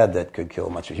undergrad that could kill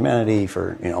much of humanity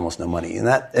for almost no money. And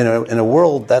that in a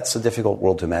world, that's a difficult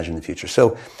world to imagine in the future.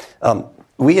 So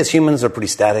we as humans are pretty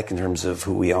static in terms of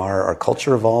who we are. Our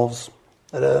culture evolves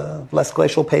at a less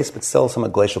glacial pace, but still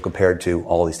somewhat glacial compared to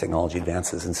all these technology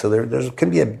advances. And so there can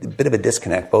be a bit of a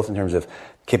disconnect, both in terms of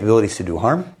capabilities to do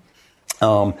harm,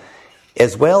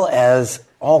 as well as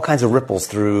all kinds of ripples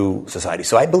through society.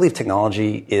 So I believe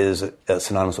technology is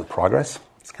synonymous with progress.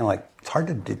 It's kind of like, it's hard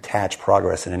to detach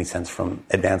progress in any sense from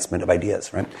advancement of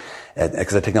ideas, right?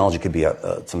 Because a technology could be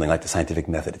something like the scientific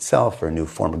method itself or a new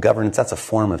form of governance. That's a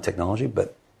form of technology,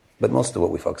 but most of what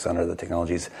we focus on are the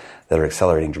technologies that are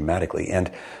accelerating dramatically.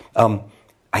 And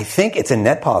I think it's a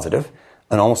net positive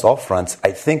on almost all fronts.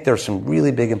 I think there are some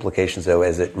really big implications, though,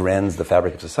 as it rends the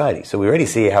fabric of society. So we already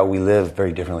see how we live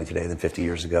very differently today than 50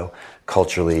 years ago,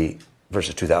 culturally,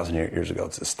 versus 2,000 years ago.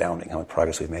 It's astounding how much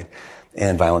progress we've made.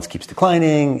 And violence keeps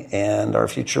declining, and our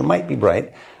future might be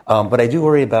bright. But I do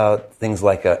worry about things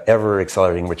like a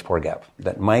ever-accelerating rich-poor gap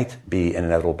that might be an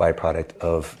inevitable byproduct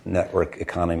of network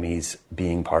economies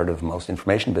being part of most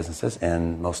information businesses,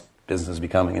 and most businesses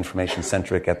becoming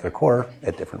information-centric at their core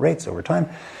at different rates over time,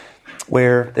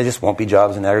 where there just won't be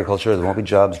jobs in agriculture, there won't be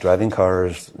jobs driving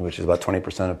cars, which is about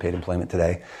 20% of paid employment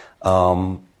today.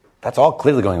 That's all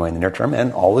clearly going away in the near term,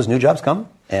 and all those new jobs come,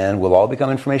 and we'll all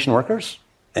become information workers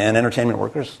and entertainment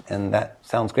workers, and that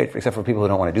sounds great, except for people who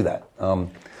don't want to do that.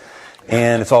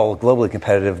 And it's all globally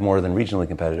competitive more than regionally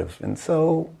competitive. And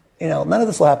so, none of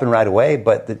this will happen right away,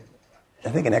 but I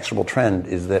think an inexorable trend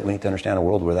is that we need to understand a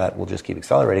world where that will just keep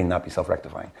accelerating, not be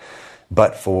self-rectifying.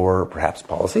 But for perhaps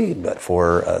policy, but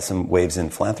for some waves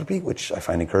in philanthropy, which I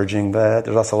find encouraging, but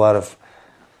there's also a lot of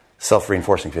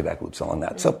self-reinforcing feedback loops along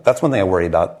that. So that's one thing I worry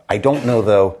about. I don't know,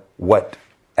 though, what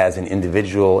as an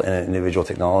individual in an individual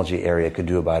technology area could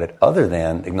do about it other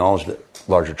than acknowledge the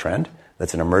larger trend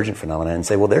that's an emergent phenomenon and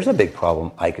say, well, there's a big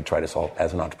problem I could try to solve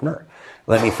as an entrepreneur.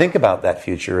 Let me think about that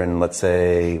future and let's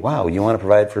say, wow, you want to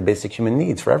provide for basic human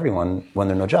needs for everyone when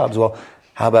there are no jobs. Well,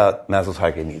 how about Maslow's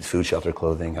hierarchy of needs, food, shelter,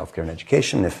 clothing, healthcare, and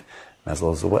education, if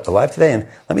Maslow is alive today? And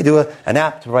let me do an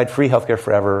app to provide free healthcare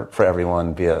forever for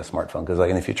everyone via a smartphone, because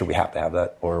in the future we have to have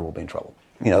that or we'll be in trouble.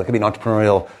 It could be an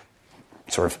entrepreneurial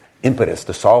sort of impetus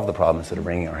to solve the problem instead of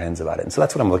wringing our hands about it. And so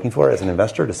that's what I'm looking for as an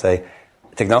investor, to say,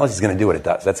 technology is going to do what it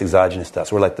does. That's exogenous to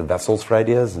us. We're like the vessels for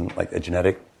ideas and like a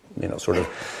genetic, sort of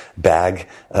bag,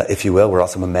 if you will. We're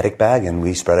also a mimetic bag, and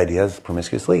we spread ideas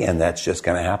promiscuously, and that's just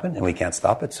going to happen, and we can't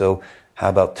stop it. So how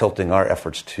about tilting our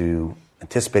efforts to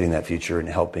anticipating that future and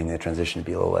helping the transition to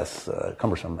be a little less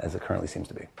cumbersome as it currently seems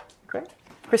to be? Great.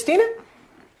 Christina?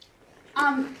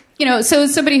 So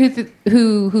somebody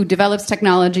who develops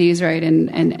technologies, right,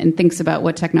 and thinks about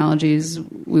what technologies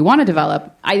we want to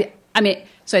develop,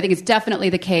 So I think it's definitely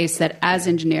the case that as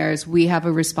engineers, we have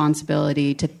a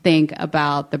responsibility to think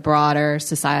about the broader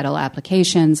societal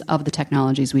applications of the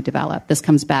technologies we develop.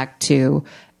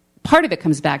 Part of it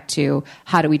comes back to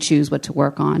how do we choose what to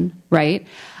work on, right?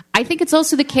 I think it's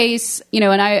also the case,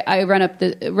 and I run up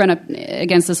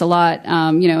against this a lot,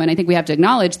 and I think we have to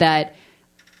acknowledge that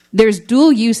there's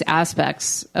dual use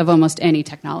aspects of almost any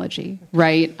technology,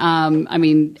 right?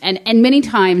 And many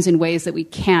times in ways that we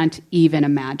can't even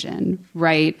imagine,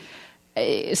 right?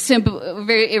 Simple,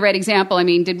 very right example.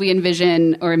 Did we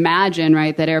envision or imagine,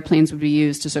 right, that airplanes would be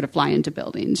used to sort of fly into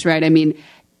buildings, right?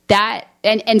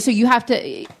 So you have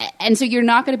to, and so you're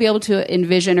not going to be able to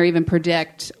envision or even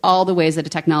predict all the ways that a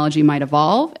technology might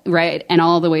evolve, right? And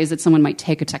all the ways that someone might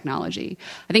take a technology.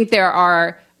 I think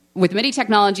with many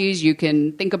technologies, you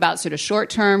can think about sort of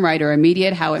short-term, right, or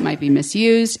immediate, how it might be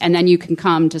misused, and then you can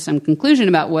come to some conclusion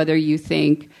about whether you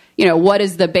think, what are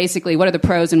the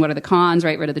pros and what are the cons,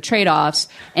 right, what are the trade-offs,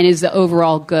 and is the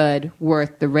overall good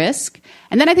worth the risk?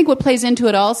 And then I think what plays into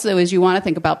it also is you want to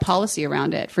think about policy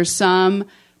around it. For some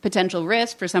potential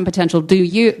risk, for some potential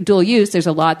dual use, there's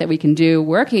a lot that we can do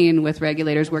working with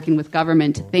regulators, working with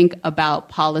government to think about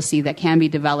policy that can be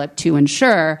developed to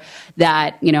ensure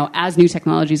that, as new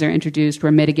technologies are introduced, we're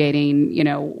mitigating,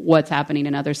 what's happening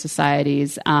in other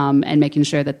societies and making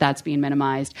sure that that's being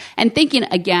minimized. And thinking,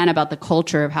 again, about the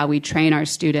culture of how we train our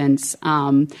students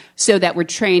so that we're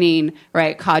training,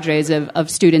 right, cadres of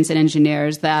students and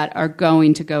engineers that are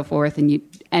going to go forth and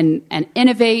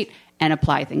innovate and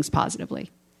apply things positively.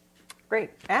 Great.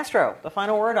 Astro, the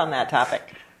final word on that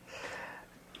topic.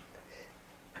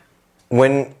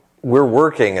 When we're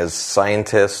working as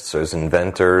scientists, as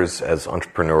inventors, as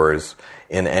entrepreneurs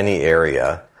in any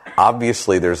area,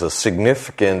 obviously there's a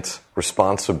significant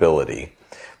responsibility.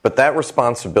 But that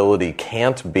responsibility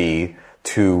can't be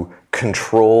to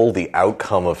control the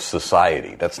outcome of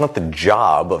society. That's not the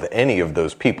job of any of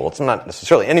those people. It's not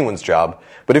necessarily anyone's job,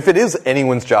 but if it is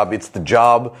anyone's job, it's the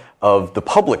job of the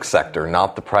public sector,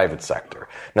 not the private sector.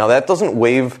 Now, that doesn't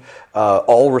waive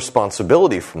all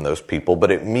responsibility from those people, but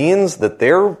it means that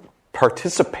their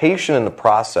participation in the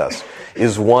process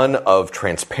is one of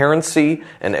transparency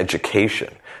and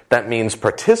education. That means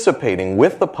participating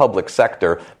with the public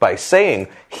sector by saying,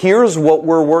 here's what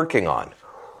we're working on.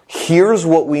 Here's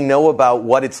what we know about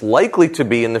what it's likely to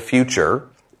be in the future.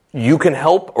 You can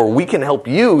help, or we can help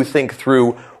you think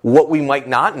through what we might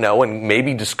not know and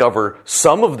maybe discover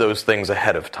some of those things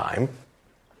ahead of time.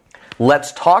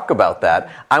 Let's talk about that.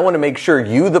 I want to make sure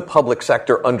you, the public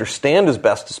sector, understand as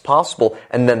best as possible,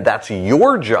 and then that's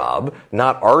your job,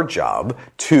 not our job,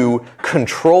 to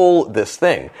control this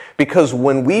thing. Because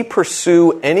when we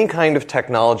pursue any kind of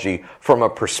technology from a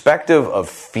perspective of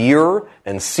fear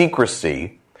and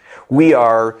secrecy, we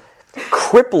are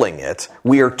crippling it.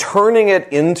 We are turning it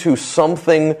into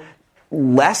something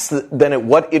less than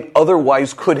what it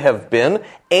otherwise could have been,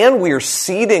 and we are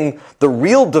ceding the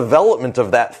real development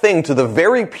of that thing to the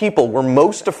very people we're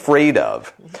most afraid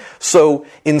of. So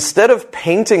instead of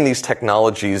painting these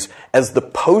technologies as the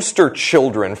poster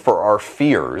children for our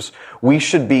fears, we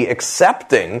should be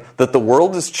accepting that the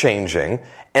world is changing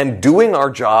and doing our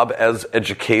job as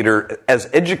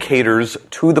educators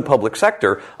to the public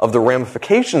sector of the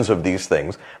ramifications of these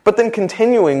things, but then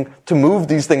continuing to move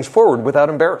these things forward without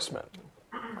embarrassment.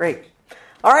 Great.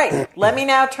 All right, let me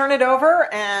now turn it over,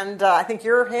 and I think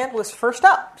your hand was first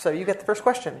up, so you get the first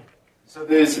question. So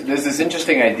there's this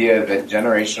interesting idea that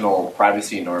generational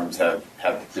privacy norms have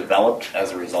developed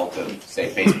as a result of,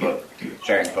 say, Facebook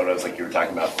sharing photos like you were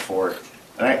talking about before.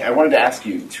 And I wanted to ask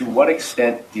you, to what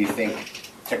extent do you think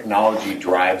technology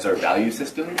drives our value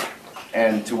systems?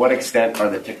 And to what extent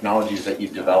are the technologies that you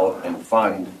develop and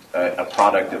fund a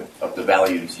product of the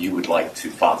values you would like to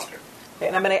foster? Okay,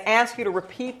 and I'm going to ask you to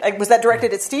repeat. Was that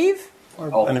directed at Steve?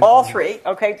 All three.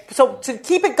 Okay. So to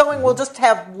keep it going, we'll just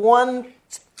have one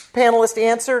panelist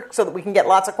answer so that we can get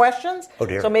lots of questions. Oh,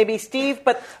 dear. So maybe Steve,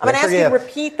 but I'm going to ask you to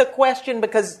repeat the question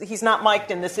because he's not mic'd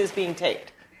and this is being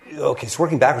taped. Okay, so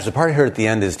working backwards, the part here at the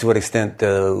end is to what extent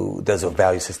does a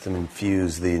value system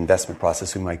infuse the investment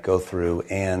process we might go through,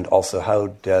 and also how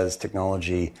does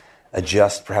technology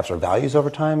adjust perhaps our values over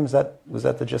time? Was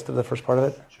that the gist of the first part of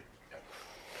it?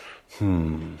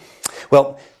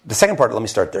 Well, the second part, let me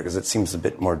start there because it seems a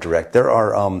bit more direct. There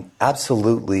are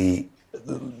absolutely,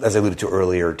 as I alluded to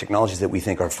earlier, technologies that we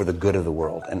think are for the good of the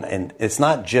world. And it's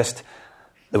not just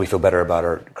that we feel better about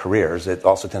our careers. It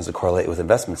also tends to correlate with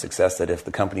investment success, that if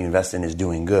the company you invest in is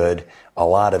doing good, a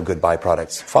lot of good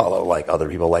byproducts follow, like other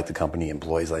people like the company,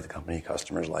 employees like the company,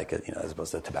 customers like it, as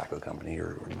opposed to a tobacco company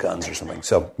or guns or something.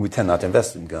 So we tend not to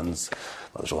invest in guns.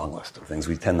 Well, there's a long list of things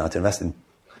we tend not to invest in.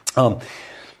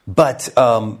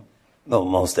 Well,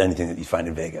 most anything that you find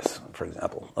in Vegas, for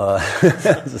example.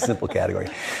 It's a simple category.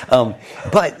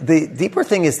 But the deeper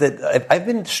thing is that I've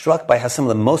been struck by how some of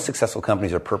the most successful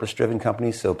companies are purpose-driven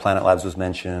companies. So Planet Labs was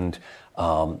mentioned.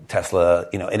 Tesla,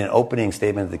 in an opening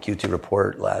statement of the Q2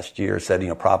 report last year said,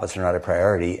 profits are not a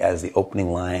priority as the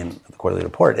opening line of the quarterly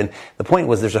report. And the point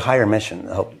was there's a higher mission,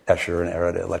 help usher an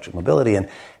era to electric mobility. And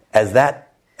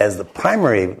as the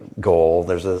primary goal,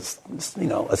 there's a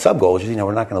sub-goal, which is,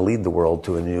 we're not going to lead the world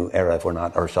to a new era if we're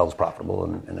not ourselves profitable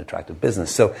and attractive business.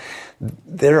 So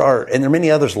there are many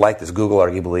others like this. Google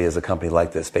arguably is a company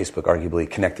like this. Facebook arguably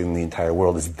connecting the entire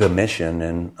world is the mission.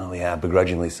 And,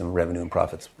 begrudgingly some revenue and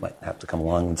profits might have to come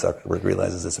along when Zuckerberg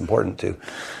realizes it's important to,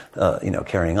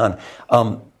 carrying on.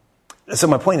 So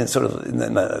my point is sort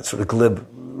of glib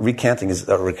recasting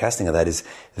of that is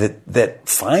that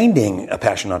finding a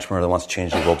passionate entrepreneur that wants to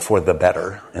change the world for the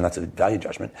better, and that's a value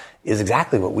judgment, is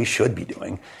exactly what we should be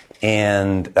doing.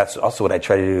 And that's also what I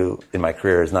try to do in my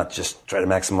career, is not just try to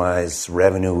maximize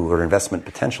revenue or investment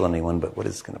potential in anyone, but what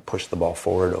is going to push the ball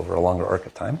forward over a longer arc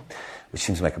of time, which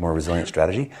seems like a more resilient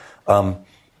strategy.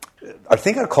 I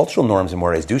think our cultural norms and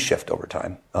mores do shift over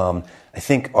time. I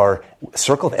think our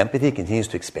circle of empathy continues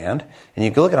to expand. And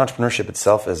you can look at entrepreneurship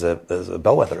itself as a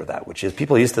bellwether of that, which is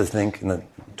people used to think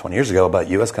 20 years ago about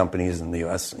U.S. companies in the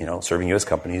U.S., serving U.S.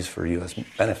 companies for U.S.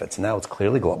 benefits. And now it's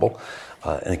clearly global.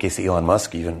 In the case of Elon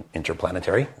Musk, even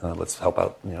interplanetary. Let's help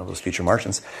out, those future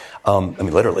Martians.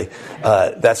 Literally.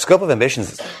 That scope of ambition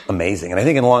is amazing. And I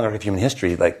think in the long arc of human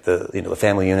history, like the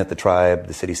family unit, the tribe,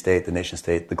 the city-state, the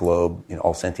nation-state, the globe,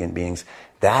 all sentient beings,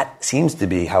 that seems to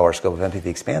be how our scope of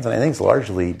empathy expands. And I think it's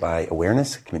largely by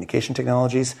awareness, communication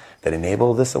technologies that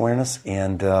enable this awareness,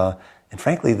 and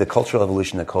frankly, the cultural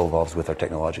evolution that co-evolves with our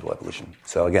technological evolution.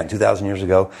 So again, 2,000 years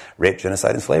ago, rape,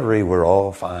 genocide, and slavery were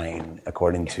all fine,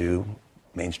 according to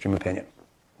mainstream opinion.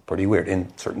 Pretty weird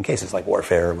in certain cases, like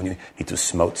warfare, when you need to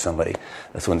smote somebody.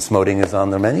 That's when smoting is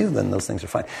on their menu, then those things are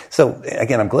fine. So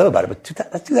again, I'm glib about it, but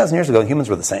that's 2,000 years ago, humans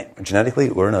were the same. Genetically,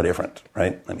 we're no different,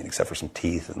 right? Except for some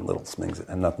teeth and little things that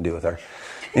have nothing to do with our,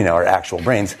 our actual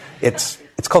brains. It's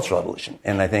cultural evolution,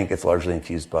 and I think it's largely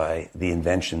infused by the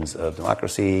inventions of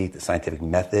democracy, the scientific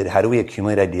method. How do we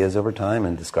accumulate ideas over time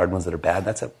and discard ones that are bad?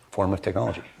 That's a form of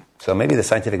technology. So maybe the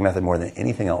scientific method, more than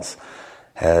anything else,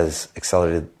 has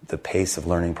accelerated the pace of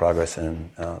learning, progress, and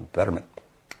betterment.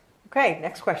 Okay,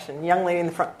 next question. Young lady in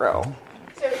the front row.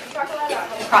 So you talked a lot about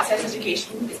how process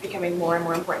education is becoming more and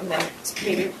more important than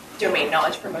maybe domain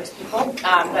knowledge for most people.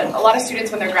 But a lot of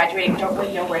students, when they're graduating, don't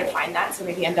really know where to find that, so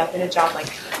maybe end up in a job like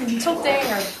consulting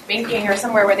or banking or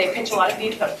somewhere where they pitch a lot of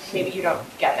needs, but maybe you don't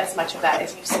get as much of that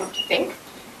as you seem to think.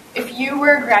 If you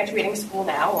were graduating school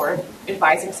now or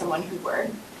advising someone who were,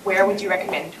 where would you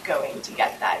recommend going to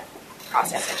get that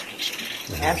process education?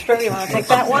 Astro, you want to take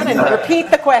that one and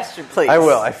repeat the question, please? I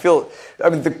will.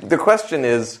 The question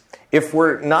is, if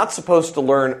we're not supposed to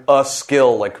learn a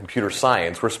skill like computer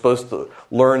science, we're supposed to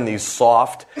learn these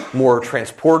soft, more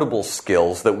transportable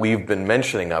skills that we've been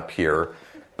mentioning up here,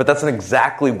 but that's not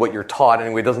exactly what you're taught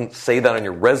anyway. It doesn't say that on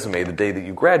your resume the day that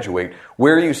you graduate.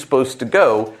 Where are you supposed to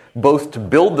go, both to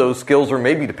build those skills or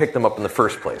maybe to pick them up in the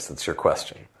first place? That's your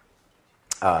question.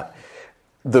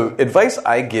 The advice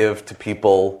I give to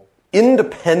people,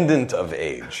 independent of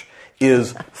age,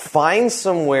 is find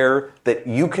somewhere that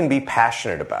you can be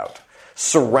passionate about.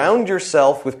 Surround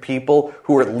yourself with people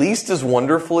who are at least as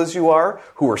wonderful as you are,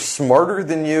 who are smarter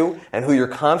than you, and who you're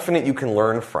confident you can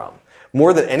learn from.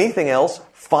 More than anything else,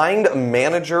 find a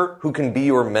manager who can be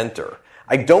your mentor.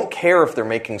 I don't care if they're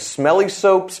making smelly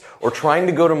soaps or trying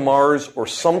to go to Mars or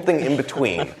something in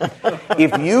between.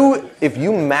 If you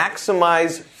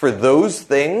maximize for those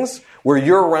things, where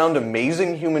you're around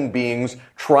amazing human beings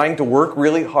trying to work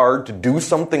really hard to do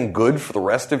something good for the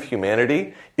rest of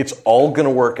humanity, it's all going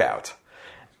to work out.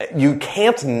 You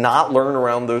can't not learn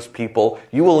around those people.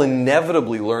 You will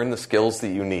inevitably learn the skills that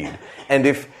you need. And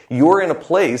if you're in a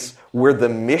place where the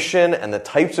mission and the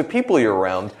types of people you're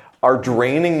around are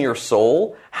draining your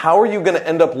soul, how are you going to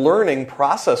end up learning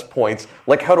process points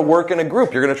like how to work in a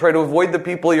group? You're going to try to avoid the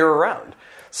people you're around.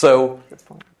 So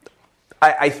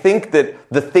I think that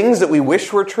the things that we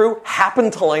wish were true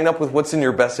happen to line up with what's in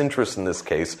your best interest in this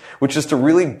case, which is to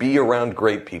really be around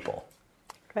great people.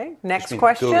 Okay, next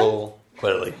question. Google,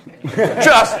 clearly. For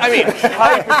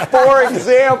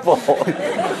example.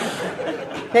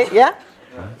 Okay, yeah?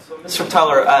 Mr.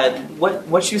 Teller,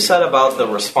 what you said about the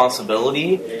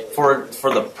responsibility for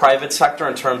the private sector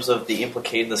in terms of the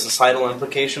societal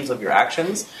implications of your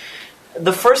actions,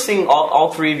 the first thing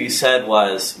all three of you said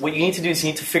was what you need to do is you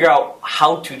need to figure out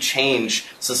how to change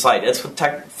society. That's what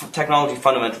technology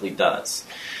fundamentally does.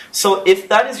 So if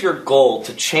that is your goal,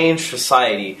 to change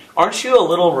society, aren't you a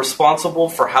little responsible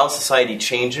for how society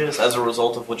changes as a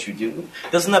result of what you do?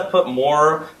 Doesn't that put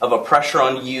more of a pressure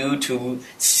on you to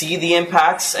see the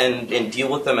impacts and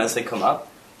deal with them as they come up?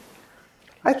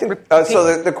 I think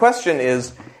so. The question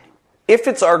is, if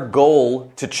it's our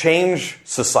goal to change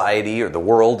society or the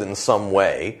world in some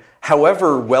way,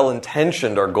 however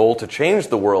well-intentioned our goal to change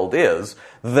the world is,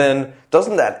 then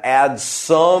doesn't that add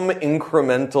some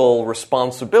incremental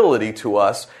responsibility to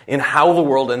us in how the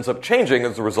world ends up changing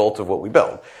as a result of what we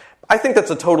build? I think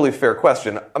that's a totally fair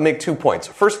question. I'll make 2 points.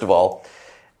 First of all,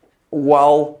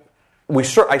 while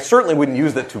I certainly wouldn't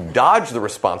use that to dodge the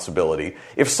responsibility.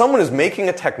 If someone is making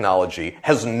a technology,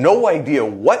 has no idea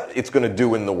what it's going to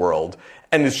do in the world,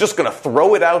 and is just going to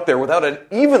throw it out there without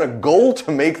even a goal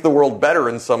to make the world better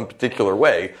in some particular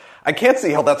way, I can't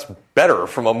see how that's better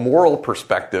from a moral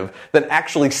perspective than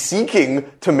actually seeking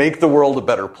to make the world a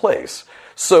better place.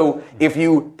 So if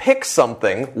you pick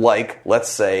something like, let's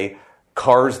say,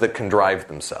 cars that can drive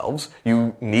themselves,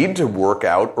 you need to work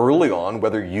out early on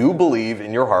whether you believe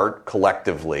in your heart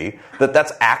collectively that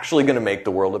that's actually going to make the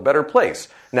world a better place.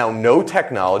 Now, no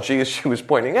technology, as she was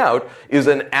pointing out, is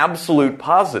an absolute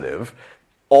positive.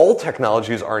 All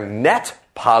technologies are net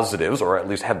positives, or at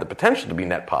least have the potential to be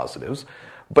net positives,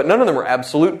 but none of them are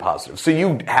absolute positives. So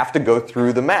you have to go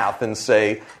through the math and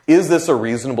say, is this a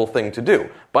reasonable thing to do?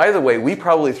 By the way, we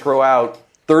probably throw out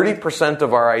 30%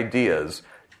 of our ideas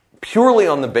purely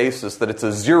on the basis that it's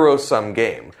a zero-sum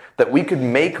game, that we could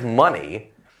make money,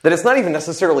 that it's not even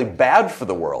necessarily bad for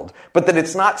the world, but that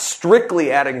it's not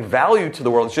strictly adding value to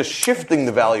the world, it's just shifting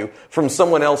the value from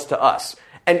someone else to us.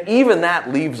 And even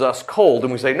that leaves us cold,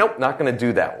 and we say, nope, not going to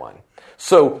do that one.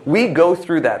 So we go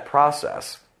through that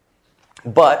process.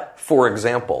 But, for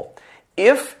example,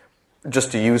 if,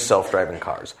 just to use self-driving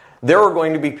cars, there are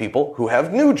going to be people who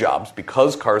have new jobs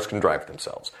because cars can drive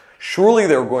themselves. Surely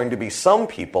there are going to be some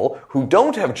people who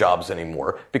don't have jobs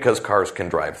anymore because cars can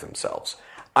drive themselves.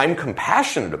 I'm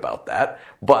compassionate about that,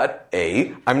 but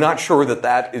I'm not sure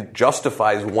that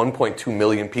justifies 1.2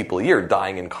 million people a year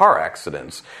dying in car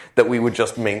accidents, that we would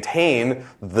just maintain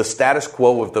the status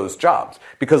quo of those jobs.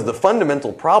 Because the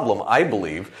fundamental problem, I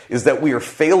believe, is that we are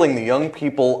failing the young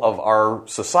people of our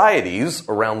societies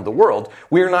around the world.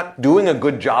 We are not doing a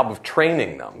good job of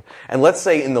training them. And let's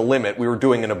say in the limit we were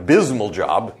doing an abysmal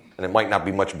job, and it might not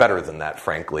be much better than that,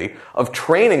 frankly, of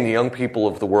training the young people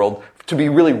of the world to be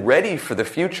really ready for the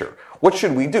future. What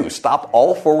should we do? Stop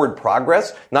all forward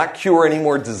progress? Not cure any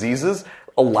more diseases?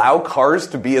 Allow cars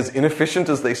to be as inefficient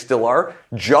as they still are,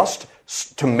 just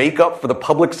to make up for the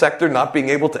public sector not being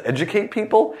able to educate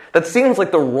people? That seems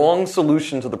like the wrong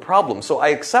solution to the problem. So I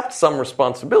accept some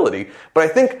responsibility, but I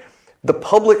think the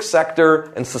public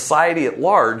sector and society at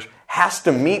large has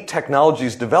to meet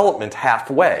technology's development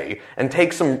halfway and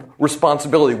take some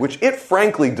responsibility, which it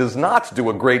frankly does not do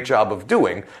a great job of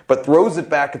doing, but throws it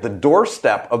back at the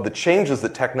doorstep of the changes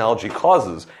that technology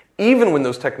causes, even when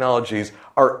those technologies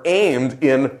are aimed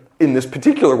in this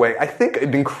particular way, I think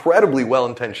an incredibly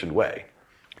well-intentioned way.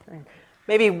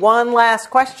 Maybe one last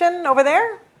question over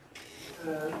there? I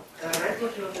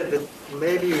thought you said that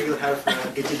maybe we will have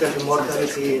digital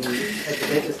immortality at the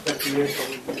latest 30 years or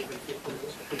even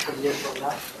 15 years from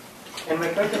now. And my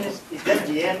question is that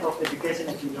the end of education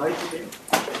as you know it today?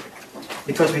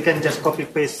 Because we can just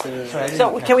copy-paste...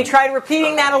 So can we try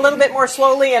repeating that a little bit more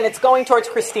slowly? And it's going towards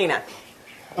Christina.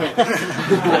 Okay.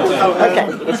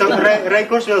 So Ray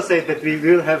Kurzweil said that we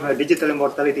will have a digital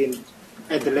immortality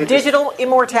at the latest... Digital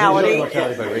immortality. Digital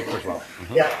immortality by Ray Kurzweil.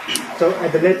 Yeah. So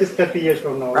at the latest 30 years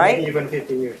from now, right? Maybe even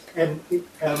 15 years. And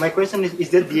my question is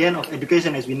that the end of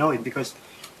education as we know it? Because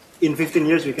in 15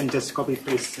 years, we can just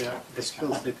copy-paste the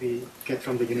skills that we get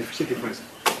from the university, for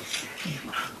example.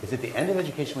 Is it the end of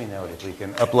education we know it if we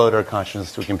can upload our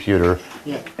consciousness to a computer?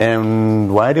 Yeah.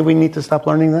 And why do we need to stop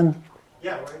learning then?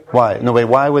 Yeah. Why? No, wait,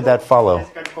 why would that follow? You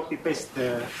can copy-paste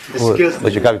the skills.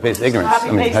 But you copy-paste ignorance.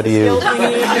 I mean, how do you... How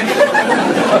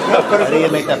do you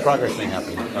make that progress thing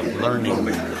happen of learning?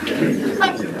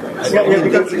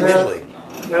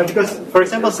 Because, for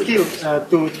example, skill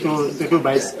to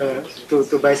bike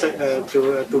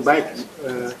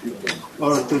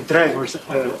or to drive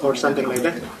or something like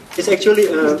that. It's actually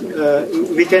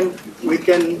we can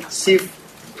see.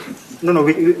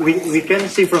 We can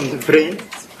see from the brain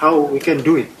how we can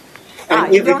do it.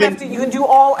 You don't have to. You can do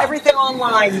everything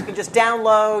online. You can just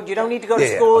download. You don't need to go to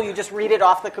school. You just read it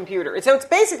off the computer. So it's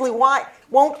basically why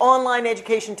won't online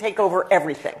education take over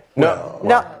everything? No.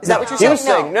 Is that what you're saying? He was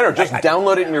saying no. Just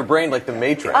download it in your brain like the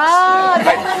Matrix.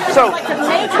 So like the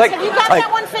Matrix. Have you got that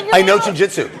one figured out? I know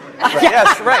jujitsu. Right.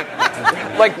 Yes, right.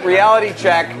 Like reality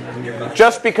check.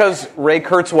 Just because Ray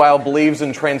Kurzweil believes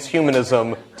in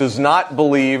transhumanism does not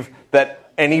believe that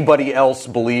anybody else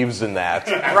believes in that.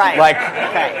 Right.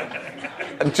 Okay.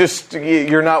 Just,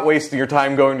 you're not wasting your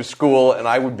time going to school, and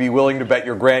I would be willing to bet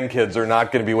your grandkids are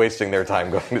not going to be wasting their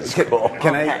time going to school.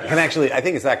 I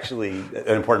think it's actually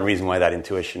an important reason why that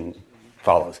intuition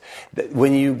follows.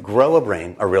 When you grow a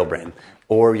brain, a real brain,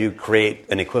 or you create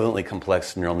an equivalently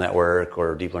complex neural network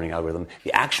or deep learning algorithm,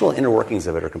 the actual inner workings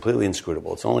of it are completely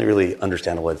inscrutable. It's only really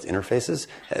understandable at its interfaces,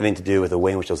 having to do with the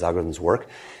way in which those algorithms work.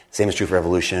 Same is true for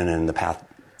evolution and the path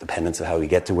dependence of how we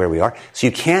get to where we are. So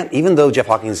you can't, even though Jeff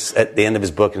Hawkins at the end of his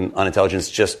book on intelligence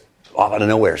just off out of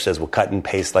nowhere says we'll cut and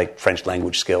paste like French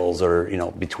language skills or,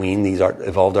 between these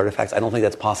evolved artifacts, I don't think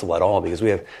that's possible at all because we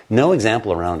have no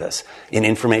example around us in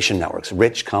information networks,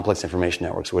 rich, complex information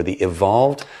networks where the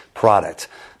evolved product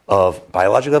of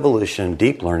biological evolution,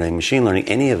 deep learning, machine learning,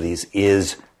 any of these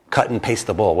is cut and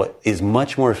pasteable. What is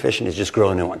much more efficient is just grow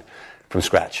a new one from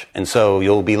scratch. And so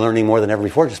you'll be learning more than ever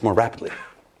before, just more rapidly.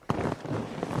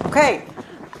 Okay.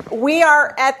 We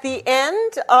are at the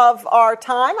end of our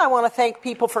time. I want to thank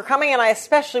people for coming, and I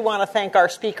especially want to thank our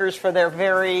speakers for their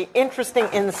very interesting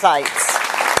insights.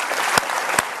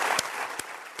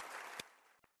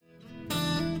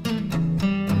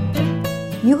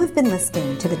 You have been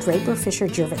listening to the Draper Fisher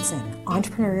Jurvetson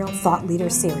Entrepreneurial Thought Leader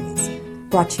Series,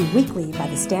 brought to you weekly by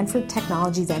the Stanford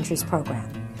Technology Ventures Program.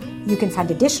 You can find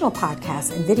additional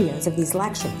podcasts and videos of these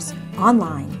lectures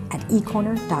online at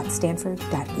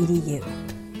ecorner.stanford.edu.